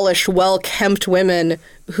 polished, well-kempt women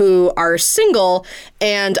who are single,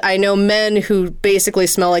 and I know men who basically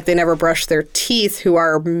smell like they never brush their teeth who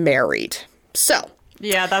are married. So...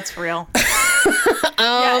 yeah, that's real.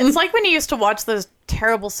 It's like when you used to watch those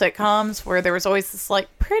terrible sitcoms where there was always this, like,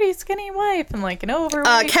 pretty skinny wife and, like, an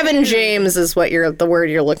overweight Kevin dude. James is the word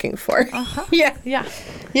you're looking for. Yeah.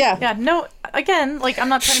 No, again, like, I'm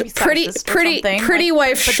not trying to be sexist or something. Pretty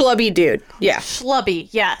wife, schlubby dude. Yeah. Schlubby,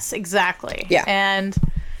 yes, exactly. Yeah. And...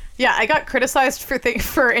 yeah, I got criticized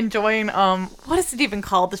for enjoying, what is it even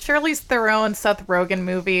called? The Charlize Theron, Seth Rogen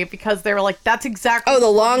movie, because they were like, that's exactly... oh, The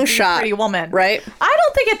Long Shot. Pretty Woman. Right? I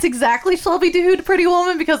don't think it's exactly Shelby Dude, Pretty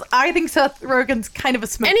Woman, because I think Seth Rogen's kind of a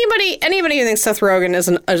smooth... Anybody who thinks Seth Rogen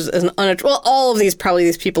is well, all of these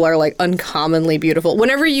people are, like, uncommonly beautiful.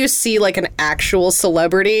 Whenever you see, like, an actual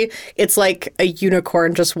celebrity, it's like a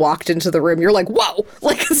unicorn just walked into the room. You're like, whoa!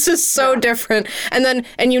 Like, this is so different. And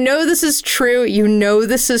this is true.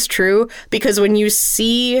 This is true because when you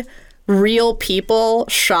see real people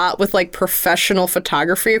shot with, like, professional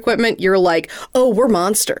photography equipment, you're like, oh, we're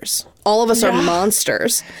monsters. All of us are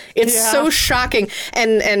monsters. It's so shocking.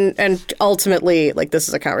 And ultimately, like, this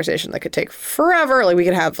is a conversation that could take forever. Like, we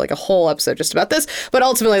could have, like, a whole episode just about this. But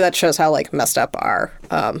ultimately, that shows how, like, messed up our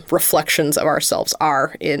reflections of ourselves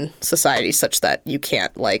are in society, such that you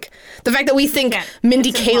can't, like... the fact that we think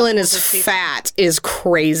Mindy Kaling is fat is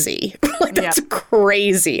crazy. Like, that's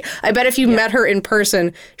crazy. I bet if you met her in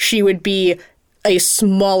person, she would be a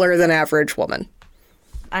smaller than average woman.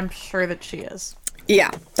 I'm sure that she is.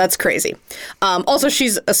 Yeah, that's crazy. Also,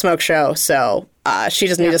 she's a smoke show, so she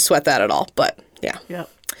doesn't need to sweat that at all. But yeah. Yeah.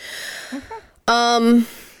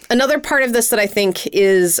 Another part of this that I think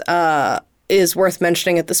is worth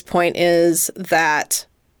mentioning at this point is that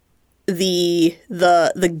the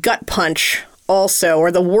gut punch also,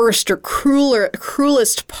 or the worst or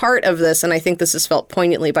cruelest part of this, and I think this is felt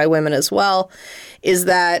poignantly by women as well, is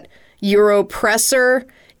that your oppressor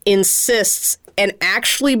insists and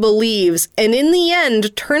actually believes, and in the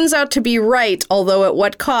end turns out to be right, although at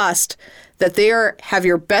what cost, that they have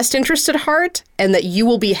your best interest at heart and that you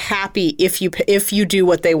will be happy if you do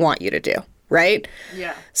what they want you to do, right?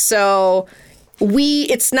 Yeah. So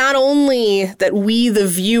it's not only that we, the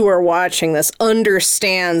viewer watching this,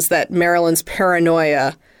 understands that Marilyn's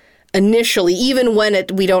paranoia initially, even when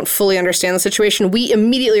we don't fully understand the situation, we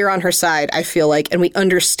immediately are on her side, I feel like, and we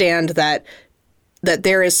understand that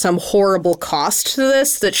there is some horrible cost to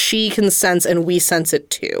this that she can sense and we sense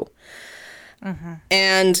it too. Mm-hmm.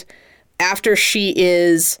 And after she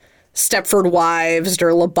is Stepford Wives'd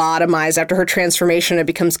or lobotomized, after her transformation, it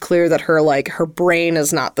becomes clear that her brain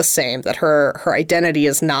is not the same, that her identity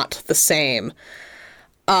is not the same.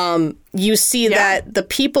 You see that the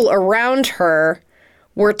people around her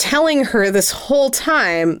were telling her this whole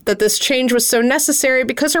time that this change was so necessary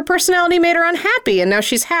because her personality made her unhappy, and now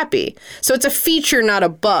she's happy. So it's a feature, not a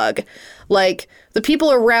bug. Like, the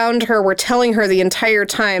people around her were telling her the entire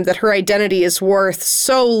time that her identity is worth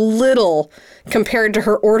so little compared to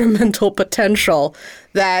her ornamental potential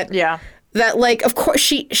that, that like, of course,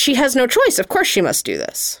 she has no choice. Of course she must do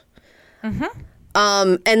this. Mm-hmm.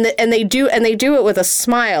 And they do it with a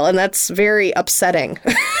smile, and that's very upsetting.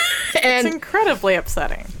 And it's incredibly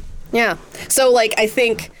upsetting. yeah. So, like, I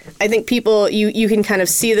think people, you can kind of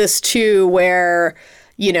see this, too, where,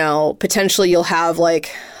 you know, potentially you'll have,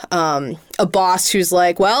 like, a boss who's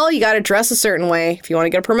like, well, you got to dress a certain way if you want to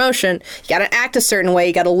get a promotion. You got to act a certain way.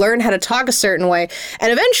 You got to learn how to talk a certain way.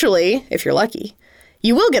 And eventually, if you're lucky,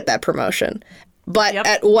 you will get that promotion. But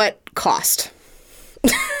at what cost?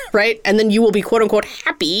 Right? And then you will be, quote unquote,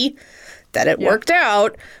 happy that it worked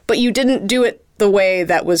out, but you didn't do it the way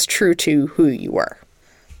that was true to who you were.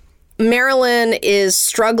 Marilyn is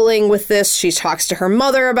struggling with this. She talks to her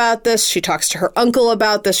mother about this. She talks to her uncle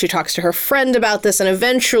about this. She talks to her friend about this. And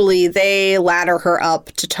eventually they ladder her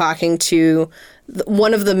up to talking to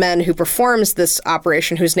one of the men who performs this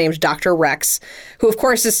operation, who's named Dr. Rex, who, of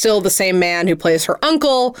course, is still the same man who plays her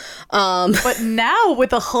uncle. But now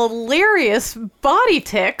with a hilarious body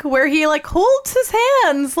tick where he, like, holds his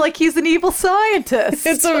hands like he's an evil scientist.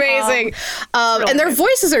 It's amazing. And their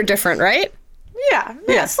voices are different, right?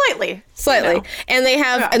 Yeah, slightly. Slightly. You know. And they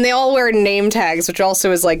have, and they all wear name tags, which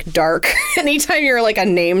also is, like, dark. Anytime you're, like, a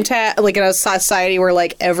name tag, like, in a society where,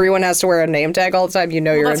 like, everyone has to wear a name tag all the time, you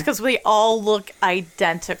know you're... That's because we all look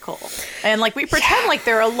identical. And, like, we pretend like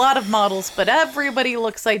there are a lot of models, but everybody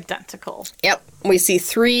looks identical. Yep. We see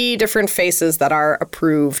 3 different faces that are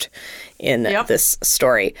approved in this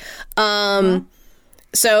story.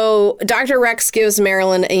 So Dr. Rex gives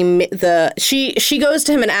Marilyn she goes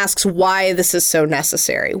to him and asks why this is so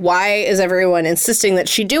necessary. Why is everyone insisting that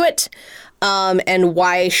she do it? And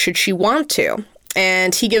why should she want to?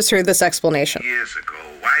 And he gives her this explanation. Years ago,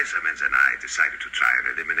 Weisermans and I decided to try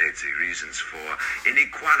and eliminate the reasons for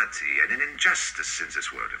inequality and injustice in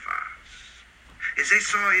this world of ours. As they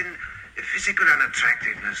saw in physical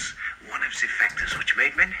unattractiveness one of the factors which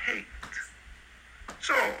made men hate.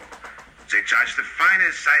 So they charged the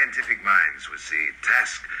finest scientific minds with the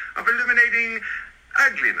task of eliminating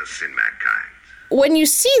ugliness in mankind. When you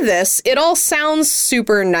see this, it all sounds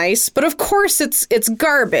super nice, but of course it's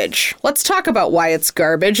garbage. Let's talk about why it's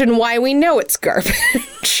garbage and why we know it's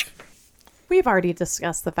garbage. We've already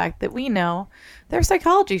discussed the fact that we know there are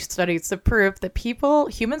psychology studies that prove that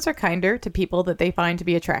humans are kinder to people that they find to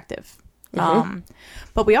be attractive.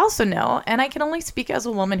 But we also know, and I can only speak as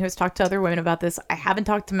a woman who has talked to other women about this, I haven't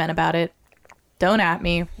talked to men about it. Don't at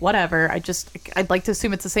me, whatever. I'd like to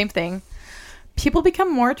assume it's the same thing. People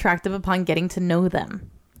become more attractive upon getting to know them.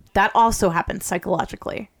 That also happens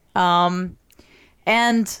psychologically. And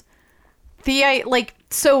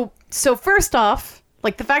so first off,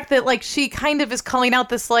 like the fact that like she kind of is calling out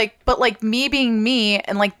this like, but like me being me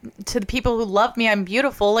and like to the people who love me, I'm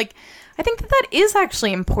beautiful. Like, I think that is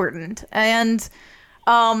actually important. And,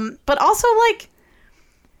 but also like,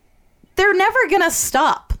 they're never gonna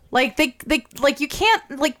stop. Like they like you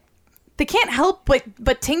can't like they can't help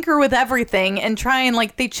but tinker with everything and try and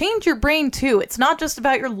like they change your brain too. It's not just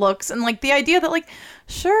about your looks and like the idea that like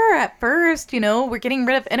sure at first, you know, we're getting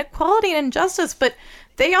rid of inequality and injustice, but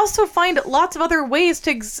they also find lots of other ways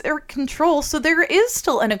to exert control. So there is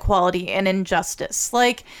still inequality and injustice.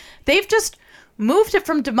 Like they've just moved it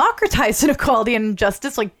from democratized inequality and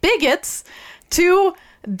injustice, like bigots, to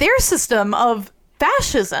their system of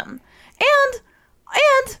fascism.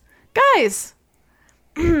 And guys,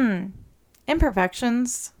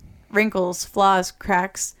 imperfections, wrinkles, flaws,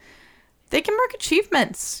 cracks, they can mark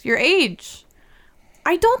achievements, your age.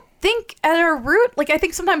 I don't think at our root, like I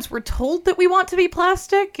think sometimes we're told that we want to be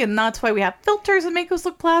plastic and that's why we have filters that make us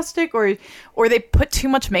look plastic, or they put too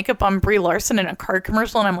much makeup on Brie Larson in a car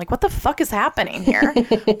commercial and I'm like, what the fuck is happening here?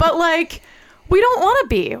 But like, we don't want to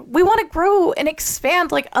be. We want to grow and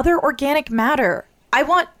expand like other organic matter. I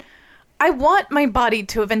want my body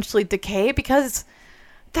to eventually decay because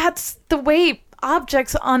that's the way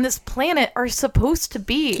objects on this planet are supposed to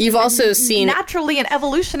be. You've also seen naturally and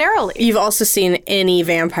evolutionarily. You've also seen any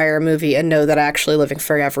vampire movie and know that actually living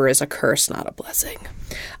forever is a curse, not a blessing.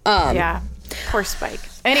 Yeah, poor Spike.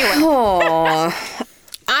 Anyway.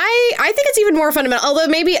 I think it's even more fundamental, although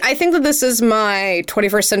maybe I think that this is my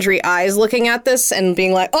 21st century eyes looking at this and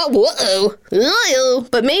being like, oh, whoa,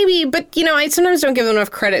 but you know, I sometimes don't give them enough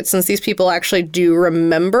credit since these people actually do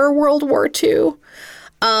remember World War II.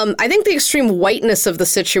 I think the extreme whiteness of the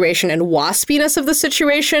situation and waspiness of the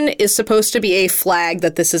situation is supposed to be a flag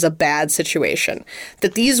that this is a bad situation.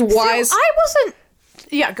 That these wise...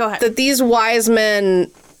 Yeah, go ahead. That these wise men...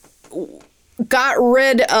 got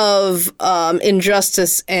rid of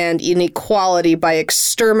injustice and inequality by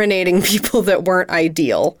exterminating people that weren't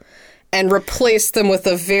ideal and replaced them with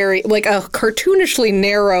a very, like, a cartoonishly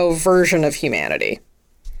narrow version of humanity.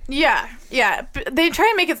 Yeah. They try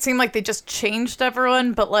and make it seem like they just changed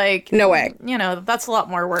everyone, but, like... No way. You know, that's a lot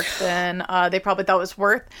more work than they probably thought was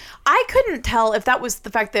worth. I couldn't tell if that was the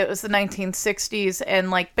fact that it was the 1960s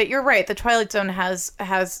and, like... But you're right, the Twilight Zone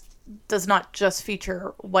does not just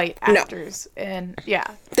feature white actors. No. And, yeah.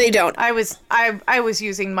 They don't. I was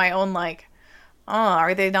using my own, like... Oh,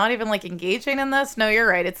 are they not even, like, engaging in this? No, you're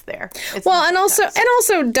right. It's there. And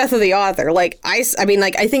also Death of the Author. Like, I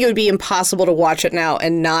think it would be impossible to watch it now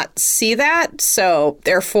and not see that. So,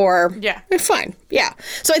 therefore, fine. Yeah.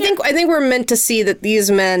 So I think we're meant to see that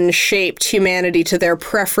these men shaped humanity to their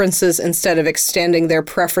preferences instead of expanding their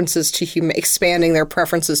preferences to humanity,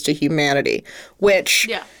 which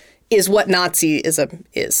is what Nazism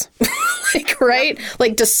is. Like, right? Yep.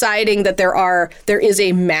 Like deciding that there is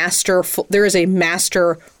a master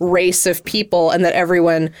race of people and that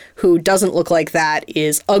everyone who doesn't look like that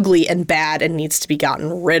is ugly and bad and needs to be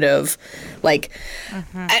gotten rid of. Like,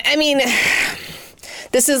 I mean,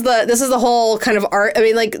 this is the whole kind of art. I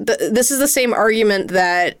mean, like, this is the same argument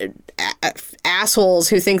that assholes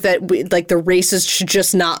who think that the races should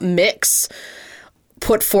just not mix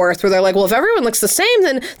put forth, where they're like, well, if everyone looks the same,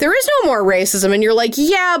 then there is no more racism. And you're like,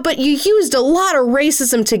 yeah, but you used a lot of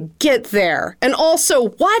racism to get there. And also,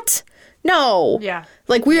 what? No. Yeah.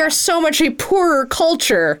 Like, we are so much a poorer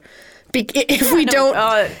culture. It's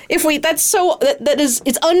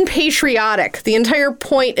unpatriotic. The entire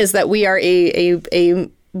point is that we are a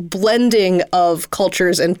blending of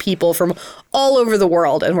cultures and people from all over the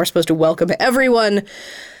world, and we're supposed to welcome everyone.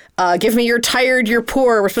 Give me you're tired, you're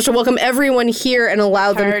poor. We're supposed to welcome everyone here and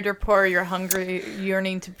allow them... Tired, you're poor, you're hungry,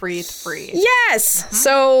 yearning to breathe free. Yes! Mm-hmm.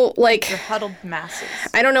 So, like... You're huddled masses.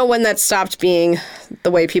 I don't know when that stopped being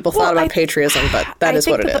the way people thought about patriotism, but that is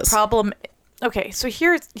what it is. The problem... Okay, so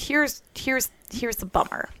here's the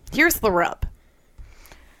bummer. Here's the rub.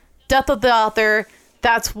 Death of the Author,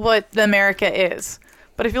 that's what America is.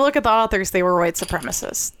 But if you look at the authors, they were white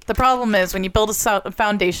supremacists. The problem is when you build a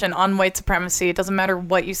foundation on white supremacy, it doesn't matter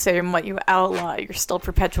what you say and what you outlaw, you're still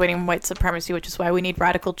perpetuating white supremacy, which is why we need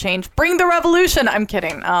radical change. Bring the revolution! I'm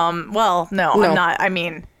kidding. No, I'm not. I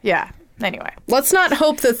mean, yeah. Anyway. Let's not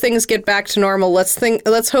hope that things get back to normal. Let's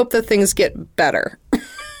hope that things get better.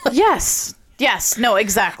 Yes. No,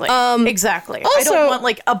 exactly. Exactly. Also, I don't want,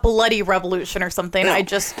 like, a bloody revolution or something. No. I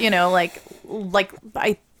just,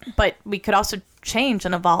 but we could also change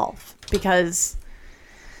and evolve because,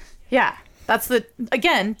 that's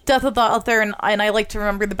Death of the Author, and I like to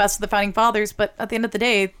remember the best of the Founding Fathers, but at the end of the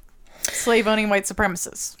day, slave-owning white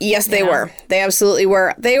supremacists. Yes, they were. They absolutely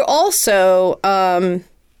were. They also money,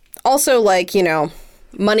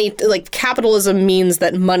 like, capitalism means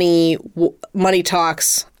that money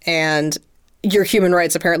talks, and your human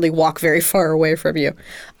rights apparently walk very far away from you.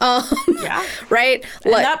 Right?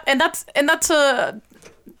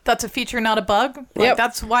 That's a feature, not a bug. Like,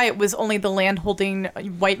 that's why it was only the land-holding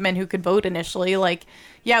white men who could vote initially. Like,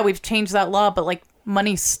 we've changed that law, but, like,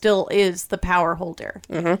 money still is the power holder.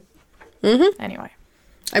 Mm-hmm. Mm-hmm. Anyway.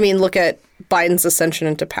 I mean, look at Biden's ascension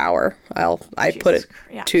into power. I put it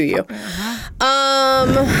to you.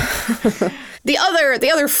 The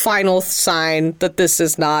other final sign that this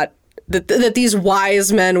is not... That these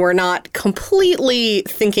wise men were not completely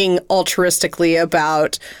thinking altruistically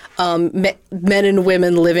about men and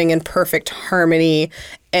women living in perfect harmony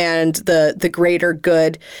and the greater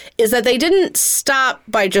good is that they didn't stop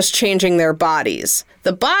by just changing their bodies.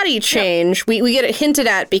 The body change, we get it hinted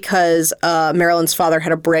at because Marilyn's father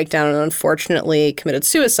had a breakdown and unfortunately committed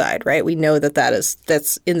suicide, right? We know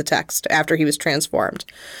that's in the text after he was transformed.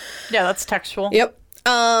 Yeah, that's textual. Yep.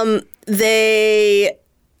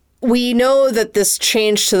 We know that this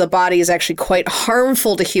change to the body is actually quite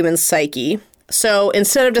harmful to human psyche. So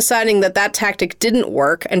instead of deciding that tactic didn't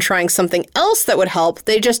work and trying something else that would help,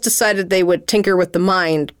 they just decided they would tinker with the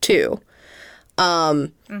mind, too.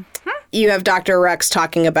 You have Dr. Rex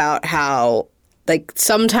talking about how, like,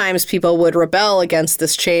 sometimes people would rebel against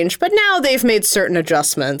this change, but now they've made certain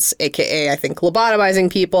adjustments, aka, I think,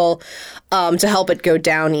 lobotomizing people, to help it go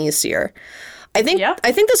down easier. I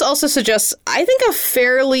think this also suggests, a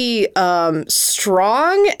fairly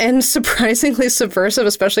strong and surprisingly subversive,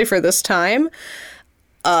 especially for this time,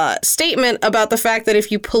 statement about the fact that if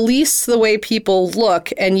you police the way people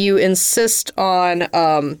look and you insist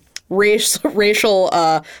on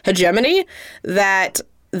racial hegemony, that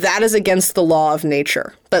that is against the law of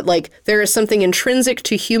nature. But like there is something intrinsic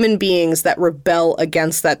to human beings that rebel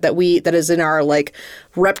against that is in our like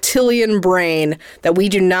reptilian brain, that we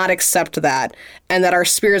do not accept that, and that our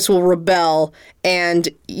spirits will rebel, and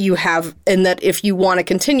that if you want to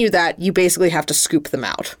continue that, you basically have to scoop them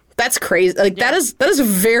out. That's crazy. Like that is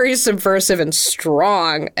very subversive and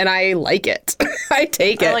strong, and I like it. I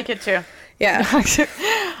take it. I like it too. Yeah.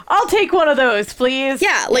 I'll take one of those, please.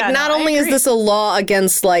 Yeah, like not only is this a law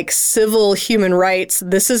against like civil human rights,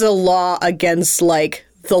 this is a law against like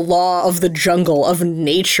the law of the jungle, of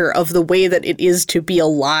nature, of the way that it is to be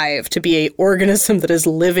alive, to be a organism that is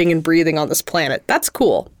living and breathing on this planet. That's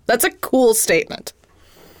cool. That's a cool statement.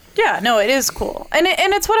 Yeah, no, it is cool. And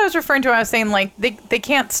it's what I was referring to when I was saying, like, they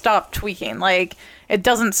can't stop tweaking. Like, it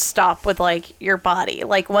doesn't stop with, like, your body.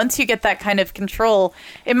 Like, once you get that kind of control,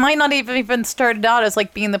 it might not even started out as,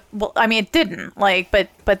 like, being well, I mean, it didn't. Like, but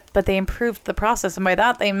they improved the process. And by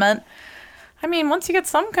that, they meant, I mean, once you get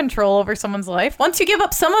some control over someone's life, once you give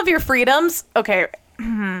up some of your freedoms, okay.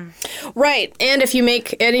 Right. And if you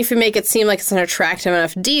make it seem like it's an attractive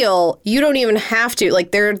enough deal, you don't even have to.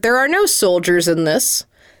 Like, there are no soldiers in this.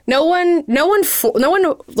 No one,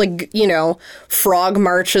 like, you know, frog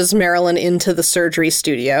marches Marilyn into the surgery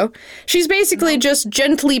studio. She's basically just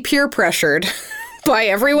gently peer pressured by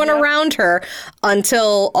everyone around her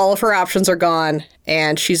until all of her options are gone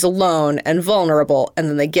and she's alone and vulnerable, and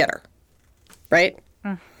then they get her. Right?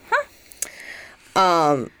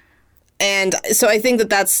 Mm-hmm. And so I think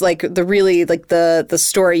that's like the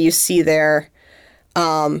story you see there.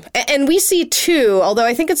 And we see too, although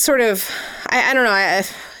I think it's sort of, I don't know,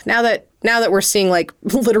 now that we're seeing like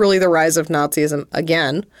literally the rise of Nazism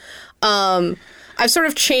again, I've sort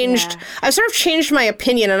of changed my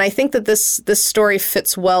opinion, and I think that this story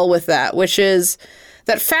fits well with that, which is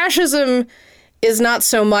that fascism is not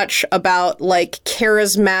so much about like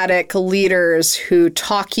charismatic leaders who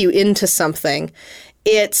talk you into something.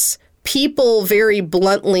 It's people very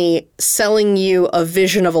bluntly selling you a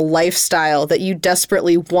vision of a lifestyle that you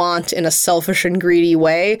desperately want in a selfish and greedy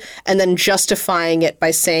way, and then justifying it by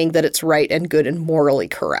saying that it's right and good and morally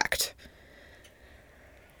correct.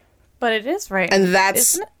 But it is right. And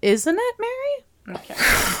that's... Isn't it, Mary? Okay.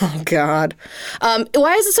 Oh, God.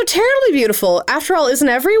 Why is it so terribly beautiful? After all, isn't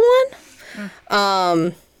everyone?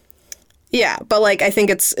 Yeah, but like I think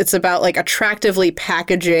it's about like attractively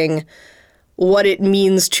packaging what it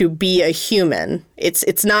means to be a human. It's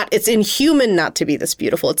inhuman not to be this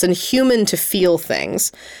beautiful. It's inhuman to feel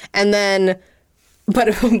things. And then,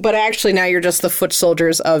 but actually now you're just the foot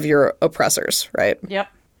soldiers of your oppressors, right? Yep.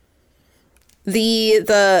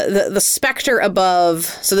 The specter above,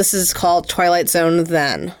 so this is called Twilight Zone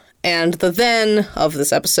Then. And the then of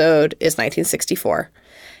this episode is 1964.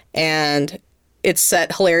 And it's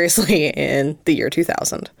set hilariously in the year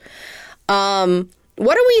 2000.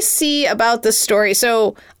 What do we see about this story?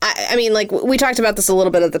 So, I mean, like, we talked about this a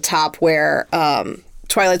little bit at the top where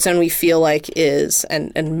Twilight Zone, we feel like, is,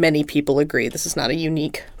 and many people agree, this is not a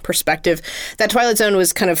unique perspective, that Twilight Zone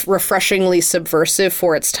was kind of refreshingly subversive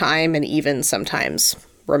for its time and even sometimes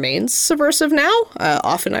remains subversive now,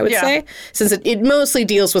 often, I would say, since it mostly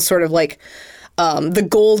deals with sort of like the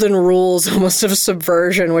golden rules almost of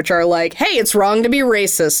subversion, which are like, hey, it's wrong to be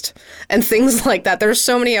racist, and things like that. There's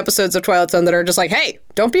so many episodes of Twilight Zone that are just like, hey,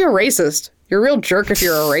 don't be a racist. You're a real jerk if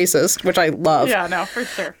you're a racist, which I love. Yeah, no, for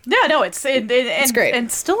sure. Yeah, no, it's great.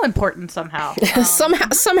 And still important somehow.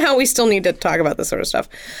 Somehow we still need to talk about this sort of stuff.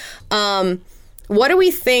 What do we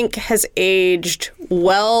think has aged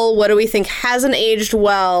well? What do we think hasn't aged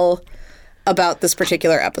well about this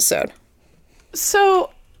particular episode? So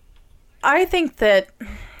I think that,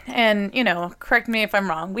 and, you know, correct me if I'm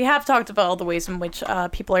wrong, we have talked about all the ways in which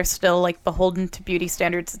people are still, like, beholden to beauty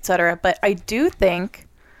standards, etc. But I do think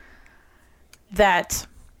that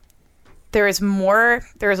there is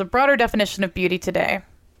a broader definition of beauty today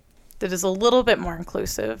that is a little bit more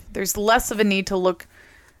inclusive. There's less of a need to look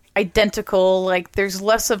identical. Like, there's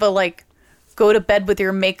less of a, like, go to bed with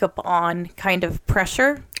your makeup on kind of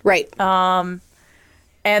pressure. Right.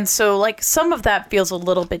 And so, like, some of that feels a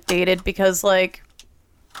little bit dated because, like,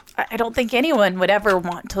 I don't think anyone would ever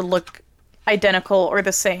want to look identical or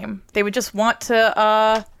the same. They would just want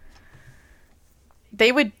to,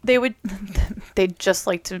 they'd just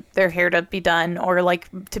like their hair to be done, or, like,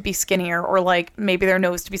 to be skinnier, or, like, maybe their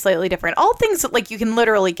nose to be slightly different. All things that, like, you can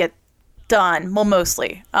literally get done. Well,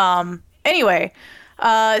 mostly. Anyway,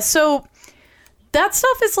 so that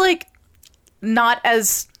stuff is, like, not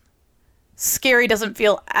as scary, doesn't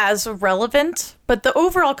feel as relevant, but the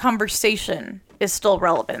overall conversation is still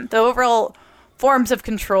relevant. The overall forms of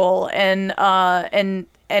control and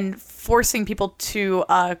and forcing people to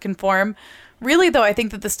conform. Really, though, I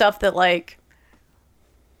think that the stuff that like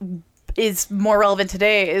is more relevant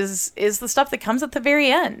today is the stuff that comes at the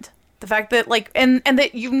very end. The fact that like and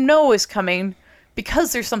that is coming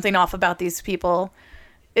because there's something off about these people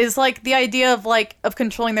is like the idea of like of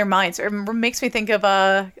controlling their minds. It makes me think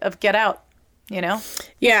of Get Out, you know?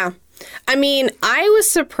 Yeah. I mean, I was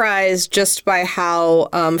surprised just by how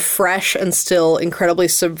fresh and still incredibly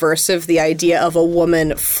subversive the idea of a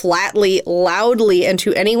woman flatly, loudly, and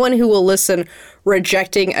to anyone who will listen,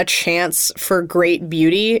 rejecting a chance for great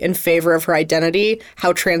beauty in favor of her identity,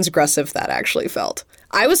 how transgressive that actually felt.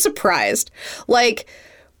 I was surprised. Like,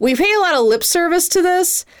 we pay a lot of lip service to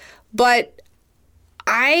this, but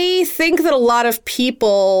I think that a lot of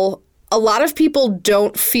people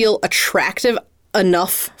don't feel attractive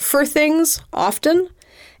enough for things often.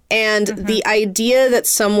 And the idea that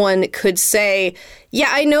someone could say, yeah,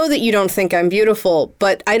 I know that you don't think I'm beautiful,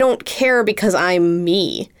 but I don't care because I'm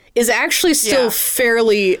me, is actually still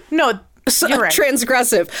fairly you're right.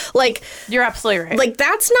 transgressive. Like, you're absolutely right. Like,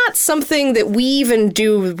 that's not something that we even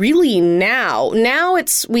do really now. Now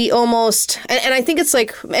we almost, and I think it's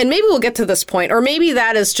like, and maybe we'll get to this point, or maybe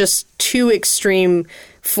that is just too extreme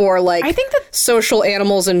for like I think that social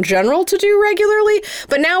animals in general to do regularly,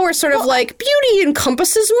 but now we're sort of like beauty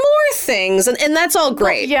encompasses more things, and that's all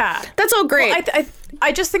great. That's all great. Well,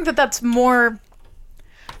 I just think that that's more.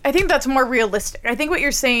 I think that's more realistic. I think what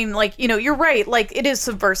you're saying, like, you know, you're right. Like, it is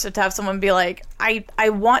subversive to have someone be like, I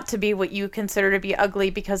want to be what you consider to be ugly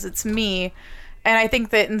because it's me. And I think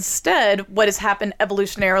that instead, what has happened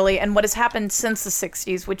evolutionarily and what has happened since the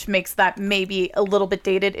 60s, which makes that maybe a little bit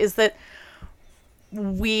dated, is that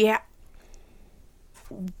we're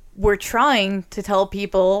trying to tell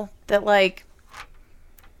people that, like,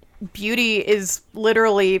 beauty is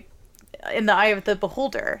literally in the eye of the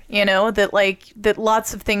beholder, you know, that like that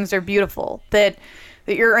lots of things are beautiful, that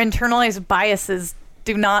your internalized biases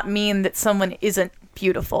do not mean that someone isn't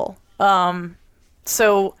beautiful.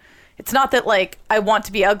 So it's not that like I want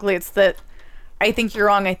to be ugly, it's that I think you're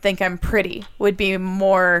wrong, I think I'm pretty would be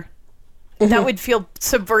more that would feel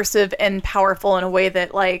subversive and powerful in a way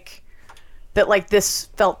that like this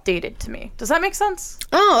felt dated to me. Does that make sense?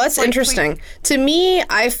 Oh, that's interesting. To me,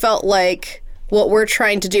 I felt like what we're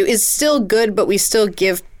trying to do is still good, but we still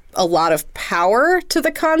give a lot of power to the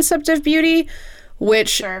concept of beauty,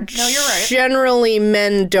 which generally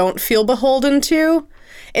men don't feel beholden to.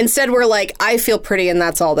 Instead, we're like, I feel pretty and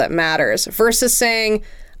that's all that matters, versus saying,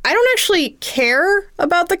 I don't actually care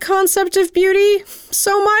about the concept of beauty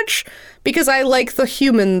so much because I like the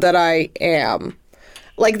human that I am.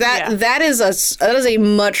 Like that is a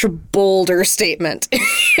much bolder statement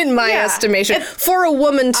in my estimation for a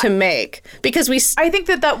woman to make, because I think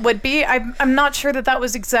that would be. I'm not sure that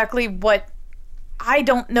was exactly what. I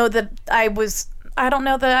don't know that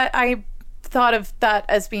I thought of that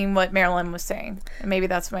as being what Marilyn was saying, and maybe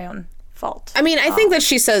that's my own fault. I mean, I think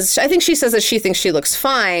she says that she thinks she looks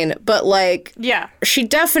fine, but like, she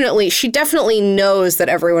definitely knows that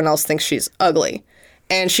everyone else thinks she's ugly.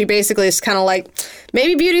 And she basically is kind of like,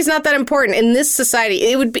 maybe beauty's not that important in this society.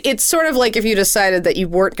 It's sort of like if you decided that you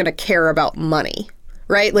weren't going to care about money,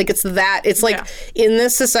 right? Like it's like in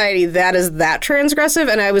this society, that is that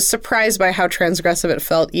transgressive. And I was surprised by how transgressive it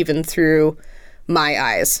felt even through my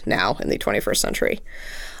eyes now in the 21st century.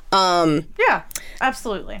 Yeah,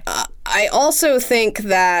 absolutely. I also think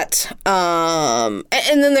that, and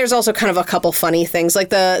then there's also kind of a couple funny things, like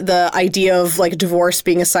the idea of like divorce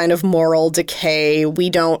being a sign of moral decay. We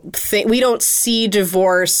don't see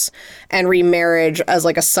divorce and remarriage as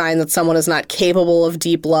like a sign that someone is not capable of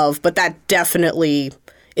deep love, but that definitely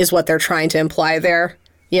is what they're trying to imply there.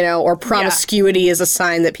 You know, or promiscuity is a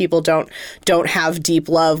sign that people don't have deep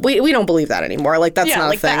love. We don't believe that anymore. Like that's not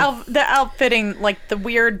like a thing. The outfitting, like the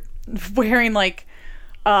weird wearing like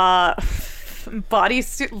bodysuit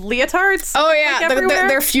leotards. Oh yeah, like,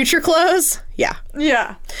 their future clothes. Yeah.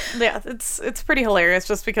 It's pretty hilarious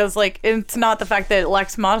just because like it's not the fact that it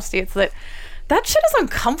lacks modesty. It's that shit is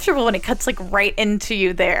uncomfortable when it cuts like right into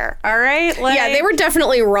you there. All right. Like, yeah, they were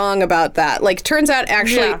definitely wrong about that. Like, turns out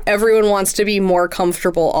actually everyone wants to be more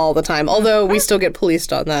comfortable all the time. Although we still get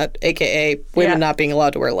policed on that, aka women not being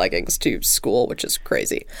allowed to wear leggings to school, which is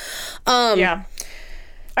crazy. I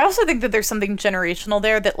also think that there's something generational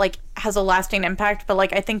there that like has a lasting impact. But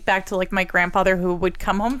like I think back to like my grandfather who would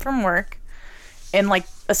come home from work in like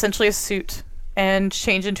essentially a suit and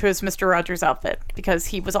change into his Mr. Rogers outfit because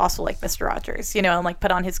he was also like Mr. Rogers, you know, and like put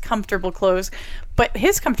on his comfortable clothes. But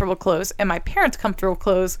his comfortable clothes and my parents' comfortable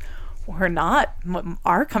clothes we're not what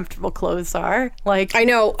our comfortable clothes are. Like, I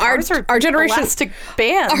know our generation, elastic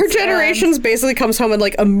bands. our generations basically comes home and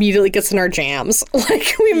like immediately gets in our jams.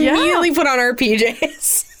 Like we immediately put on our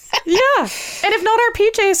PJs. Yeah. And if not our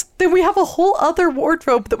PJs, then we have a whole other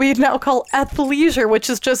wardrobe that we now call athleisure, which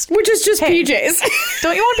is just hey, PJs.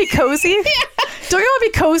 Don't you want to be cozy? Yeah. Don't you want to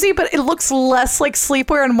be cozy, but it looks less like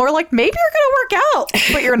sleepwear and more like maybe you're going to work out,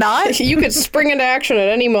 but you're not. You could spring into action at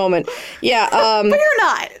any moment. Yeah. But you're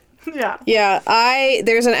not. Yeah. Yeah.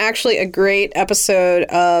 There's actually a great episode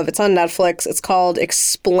it's on Netflix. It's called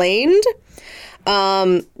Explained,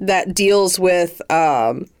 that deals with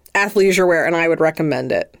athleisure wear, and I would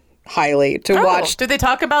recommend it highly to watch. Do they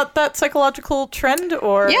talk about that psychological trend,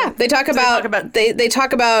 or they talk about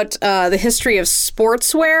the history of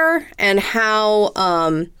sportswear and how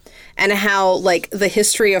like the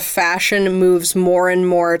history of fashion moves more and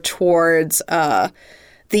more towards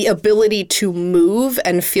the ability to move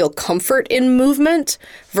and feel comfort in movement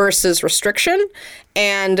versus restriction.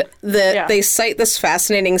 And they cite this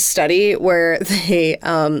fascinating study where they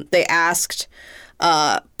asked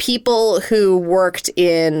people who worked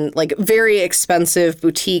in like very expensive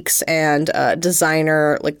boutiques and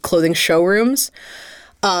designer like clothing showrooms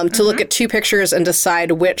to look at two pictures and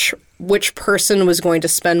decide which person was going to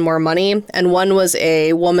spend more money. And one was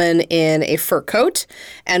a woman in a fur coat,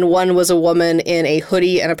 and one was a woman in a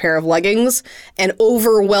hoodie and a pair of leggings. And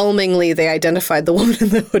overwhelmingly, they identified the woman in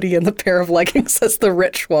the hoodie and the pair of leggings as the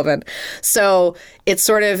rich woman. So it's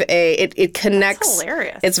sort of it connects. That's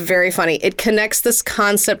hilarious. It's very funny. It connects this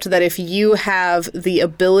concept that if you have the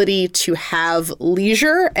ability to have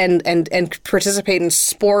leisure and participate in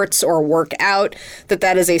sports or work out,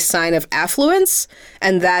 that is a sign of affluence.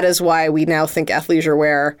 And that is why we now think athleisure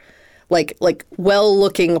wear, like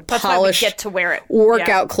well-looking, polished, why we get to wear it.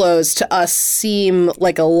 Workout clothes to us seem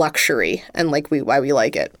like a luxury, and why we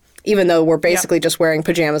like it, even though we're basically just wearing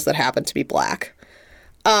pajamas that happen to be black.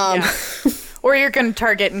 Or you're going to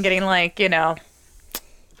Target and getting like,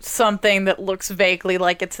 something that looks vaguely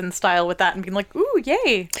like it's in style with that and being like, ooh,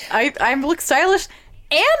 yay, I look stylish.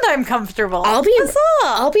 And I'm comfortable. I'll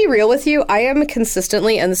be real with you. I am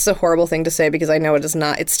consistently, and this is a horrible thing to say because I know it is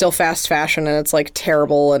not. It's still fast fashion and it's like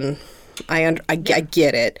terrible, and I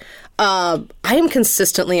get it. I am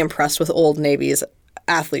consistently impressed with Old Navy's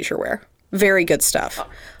athleisure wear. Very good stuff.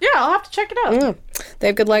 Yeah, I'll have to check it out. They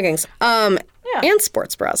have good leggings. And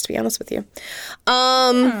sports bras, to be honest with you.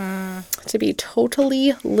 To be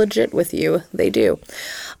totally legit with you, they do.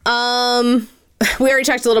 We already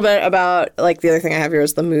talked a little bit about, like, the other thing I have here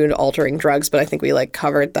is the mood-altering drugs, but I think we, like,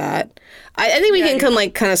 covered that. I think we can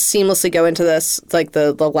kind of seamlessly go into this, like,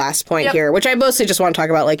 the last point here, which I mostly just want to talk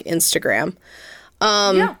about, like, Instagram.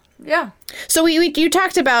 Yeah. So you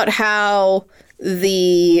talked about how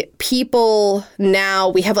the people now,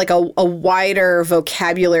 we have, like, a wider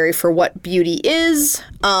vocabulary for what beauty is,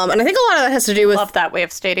 and I think a lot of that has to do with... Love that way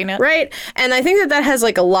of stating it. Right? And I think that has,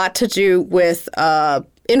 like, a lot to do with...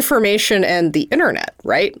 information and the internet,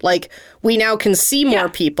 right? Like, we now can see more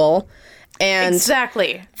people, and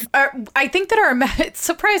exactly. I think that it's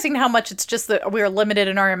surprising how much it's just that we're limited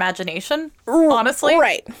in our imagination. Honestly,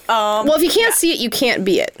 right? Well, if you can't see it, you can't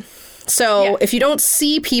be it. So if you don't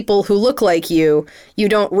see people who look like you, you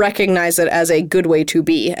don't recognize it as a good way to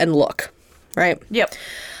be and look, right? Yep.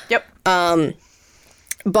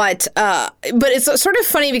 But it's sort of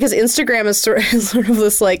funny because Instagram is sort of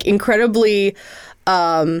this like incredible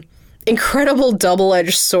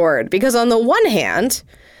double-edged sword, because on the one hand,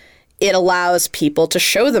 it allows people to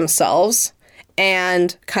show themselves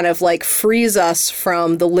and kind of like frees us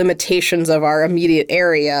from the limitations of our immediate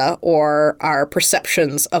area or our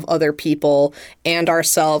perceptions of other people and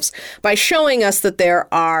ourselves by showing us that there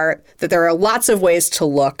are lots of ways to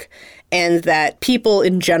look and that people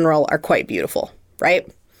in general are quite beautiful, right?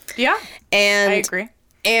 Yeah, and I agree.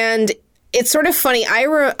 And it's sort of funny.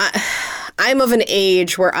 I'm of an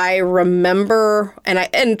age where I remember,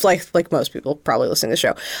 and like most people probably listening to the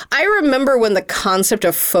show, I remember when the concept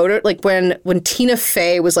of photo, like when Tina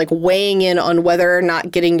Fey was like weighing in on whether or not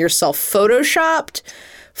getting yourself photoshopped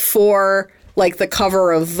for like the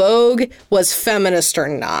cover of Vogue was feminist or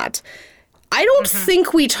not. I don't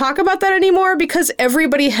think we talk about that anymore because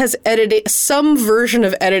everybody has edited some version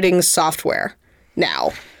of editing software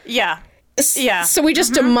now. Yeah. So we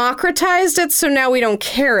just democratized it, so now we don't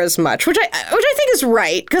care as much, which I think is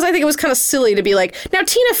right, because I think it was kind of silly to be like, now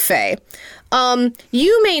Tina Fey,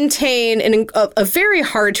 you maintain a very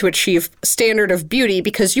hard to achieve standard of beauty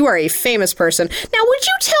because you are a famous person. Now, would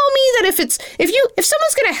you tell me that if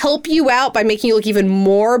someone's going to help you out by making you look even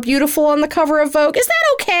more beautiful on the cover of Vogue, is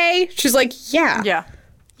that okay? She's like, yeah.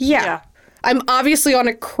 I'm obviously on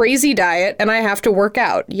a crazy diet and I have to work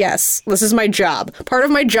out. Yes, this is my job. Part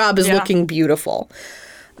of my job is looking beautiful.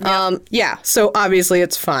 So obviously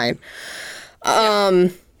it's fine.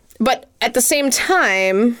 But at the same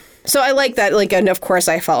time, so I like that, like, and of course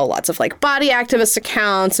I follow lots of, like, body activist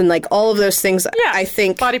accounts and, like, all of those things. Yeah, I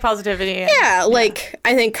think body positivity. I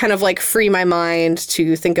think kind of, like, free my mind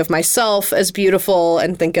to think of myself as beautiful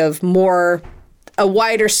and think of a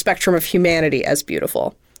wider spectrum of humanity as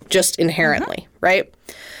beautiful, just inherently, right?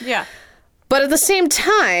 Yeah. But at the same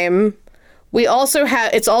time, we also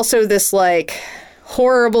have, it's also this, like,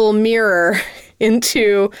 horrible mirror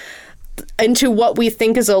into what we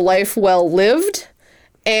think is a life well lived.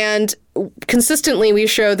 And consistently we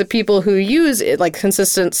show the people who use it, like,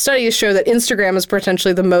 consistent studies show that Instagram is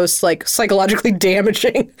potentially the most, like, psychologically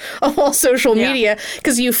damaging of all social media,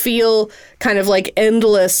 because you feel kind of like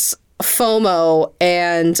endless FOMO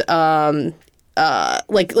and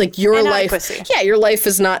like your Inadequacy. life, your life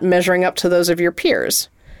is not measuring up to those of your peers.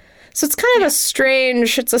 So it's kind of a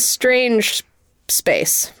strange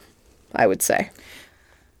space, I would say.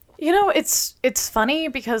 You know, it's funny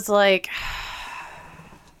because, like,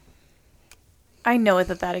 I know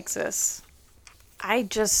that exists. I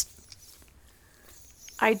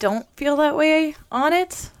don't feel that way on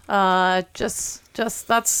it. Just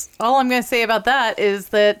that's all I'm going to say about that, is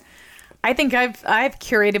that I think I've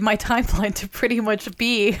curated my timeline to pretty much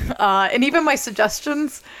be, and even my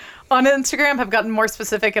suggestions on Instagram have gotten more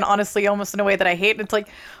specific and honestly almost in a way that I hate. And it's like,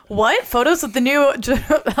 what? Photos of the new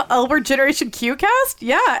Albert Generation Q cast?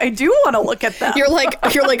 Yeah, I do want to look at them. You're like,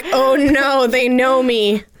 oh no, they know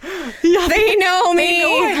me. Yeah, they know me. They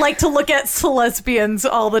know I like to look at lesbians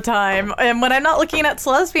all the time. And when I'm not looking at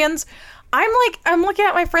lesbians, I'm looking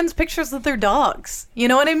at my friends' pictures of their dogs. You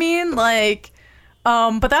know what I mean? Like,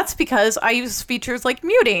 but that's because I use features like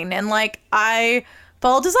muting, and, like, I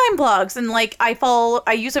follow design blogs, and, like,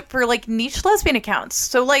 I use it for, like, niche lesbian accounts.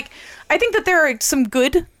 So, like, I think that there are some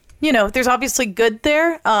good, you know, there's obviously good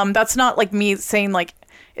there. That's not, like, me saying, like,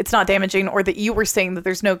 it's not damaging, or that you were saying that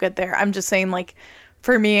there's no good there. I'm just saying, like,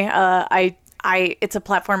 for me, it's a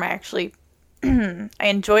platform I actually I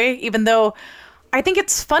enjoy, even though I think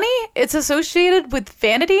it's funny. It's associated with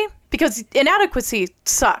vanity because inadequacy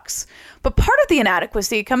sucks. But part of the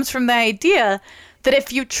inadequacy comes from the idea that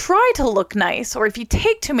if you try to look nice, or if you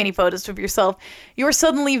take too many photos of yourself, you're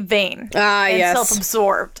suddenly vain and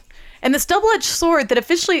self-absorbed. And this double-edged sword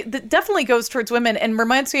that definitely goes towards women and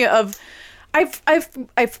reminds me of,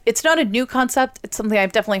 it's not a new concept. It's something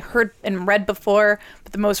I've definitely heard and read before.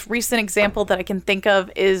 But the most recent example that I can think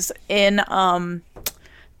of is in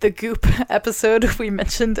the Goop episode we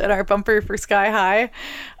mentioned in our bumper for Sky High.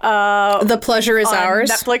 The Pleasure Is Ours.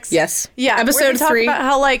 Netflix. Yes. Yeah. Episode 3. About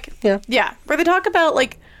how, like, where they talk about,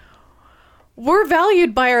 like, we're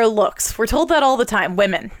valued by our looks. We're told that all the time,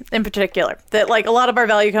 women in particular, that, like, a lot of our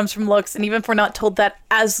value comes from looks. And even if we're not told that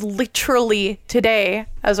as literally today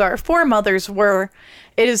as our foremothers were,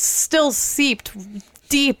 it is still seeped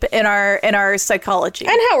deep in our psychology.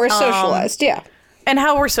 And how we're socialized, And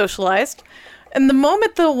how we're socialized. And the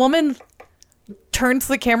moment the woman turns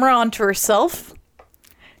the camera onto herself,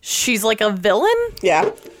 she's like a villain.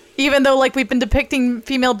 Yeah. Even though, like, we've been depicting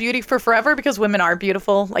female beauty for forever because women are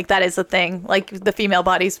beautiful. Like, that is a thing. Like, the female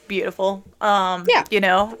body's beautiful. You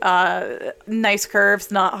know, nice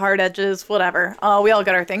curves, not hard edges, whatever. We all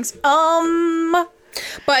got our things.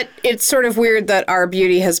 But it's sort of weird that our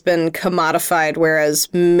beauty has been commodified, whereas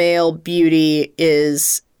male beauty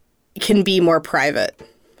can be more private.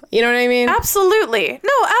 You know what I mean? Absolutely.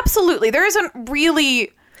 No, absolutely. There isn't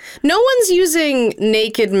really... No one's using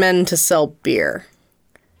naked men to sell beer.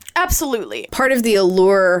 Absolutely. Part of the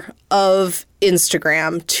allure of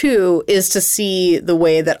Instagram, too, is to see the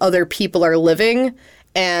way that other people are living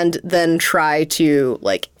and then try to,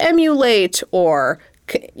 like, emulate or,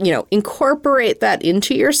 you know, incorporate that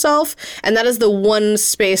into yourself. And that is the one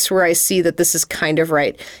space where I see that this is kind of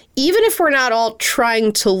right. Even if we're not all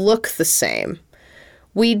trying to look the same,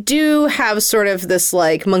 we do have sort of this,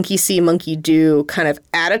 like, monkey see, monkey do kind of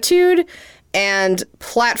attitude, and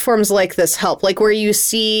platforms like this help. Like, where you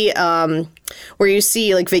see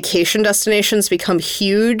like vacation destinations become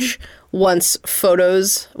huge once there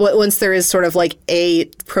is sort of like a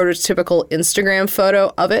prototypical Instagram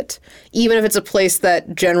photo of it, even if it's a place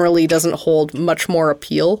that generally doesn't hold much more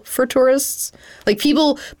appeal for tourists. Like,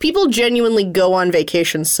 people genuinely go on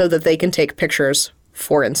vacation so that they can take pictures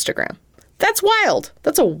for Instagram. That's wild.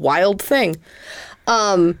 That's a wild thing.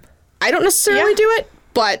 I don't necessarily do it,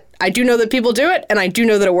 but I do know that people do it, and I do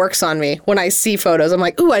know that it works on me. When I see photos, I'm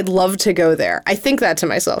like, ooh, I'd love to go there. I think that to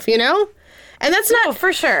myself, you know? And that's not...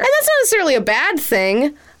 for sure. And that's not necessarily a bad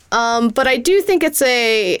thing. But I do think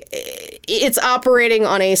it's operating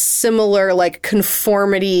on a similar, like,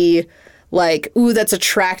 conformity, like, ooh, that's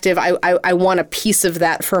attractive. I want a piece of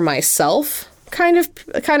that for myself kind of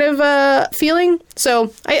feeling.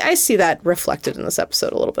 So I see that reflected in this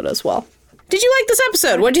episode a little bit as well. Did you like this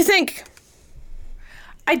episode? What do you think?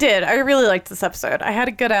 I did. I really liked this episode. I had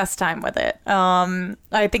a good ass time with it.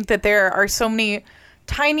 I think that there are so many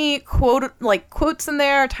tiny quotes in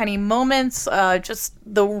there, tiny moments, just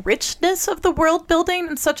the richness of the world building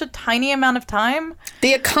in such a tiny amount of time.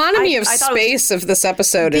 The economy of space of this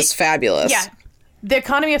episode is fabulous. Yeah. The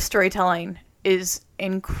economy of storytelling is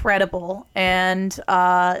incredible. And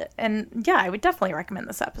yeah, I would definitely recommend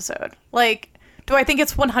this episode. Like, do I think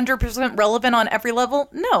it's 100% relevant on every level?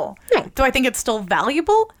 No. Do I think it's still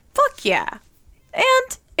valuable? Fuck yeah.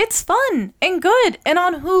 And it's fun and good and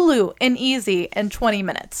on Hulu and easy in 20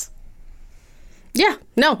 minutes. Yeah,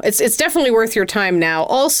 no, it's definitely worth your time now.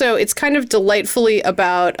 Also, it's kind of delightfully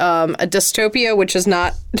about a dystopia, which is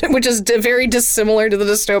very dissimilar to the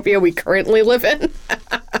dystopia we currently live in.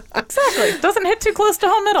 Exactly. Doesn't hit too close to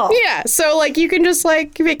home at all. Yeah, so like you can just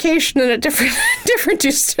like vacation in a different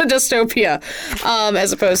dystopia,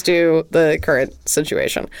 as opposed to the current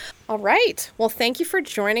situation. All right. Well, thank you for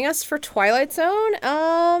joining us for Twilight Zone.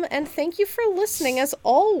 And thank you for listening as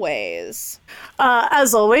always.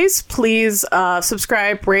 As always, please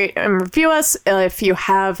subscribe, rate, and review us. If you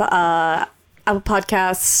have Apple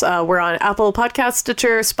Podcasts, we're on Apple Podcasts,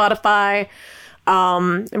 Stitcher, Spotify,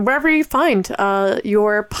 and wherever you find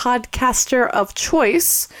your podcaster of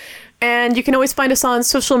choice. And you can always find us on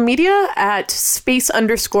social media at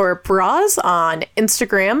space_bras on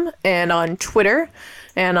Instagram and on Twitter.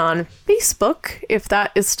 And on Facebook, if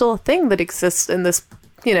that is still a thing that exists in this,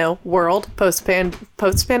 world, post-pan,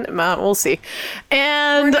 we'll see.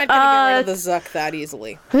 And we're not gonna get rid of the Zuck that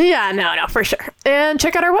easily. Yeah, no, for sure. And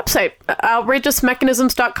check out our website,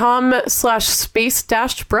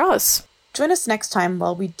 outrageousmechanisms.com/space-bras. Join us next time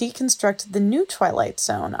while we deconstruct the new Twilight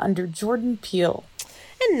Zone under Jordan Peele.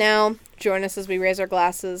 And now, join us as we raise our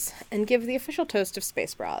glasses and give the official toast of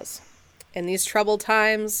Space Bras. In these troubled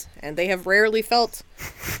times, and they have rarely felt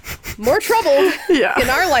more troubled in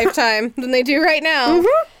our lifetime than they do right now,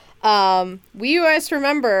 we must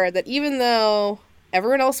remember that even though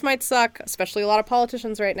everyone else might suck, especially a lot of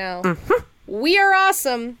politicians right now, we are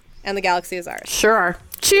awesome, and the galaxy is ours. Sure are.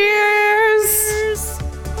 Cheers!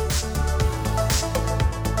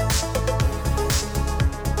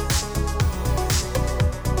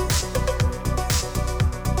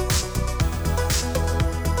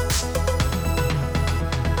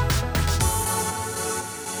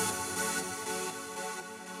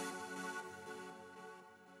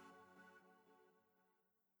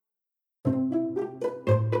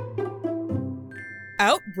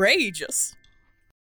 Outrageous.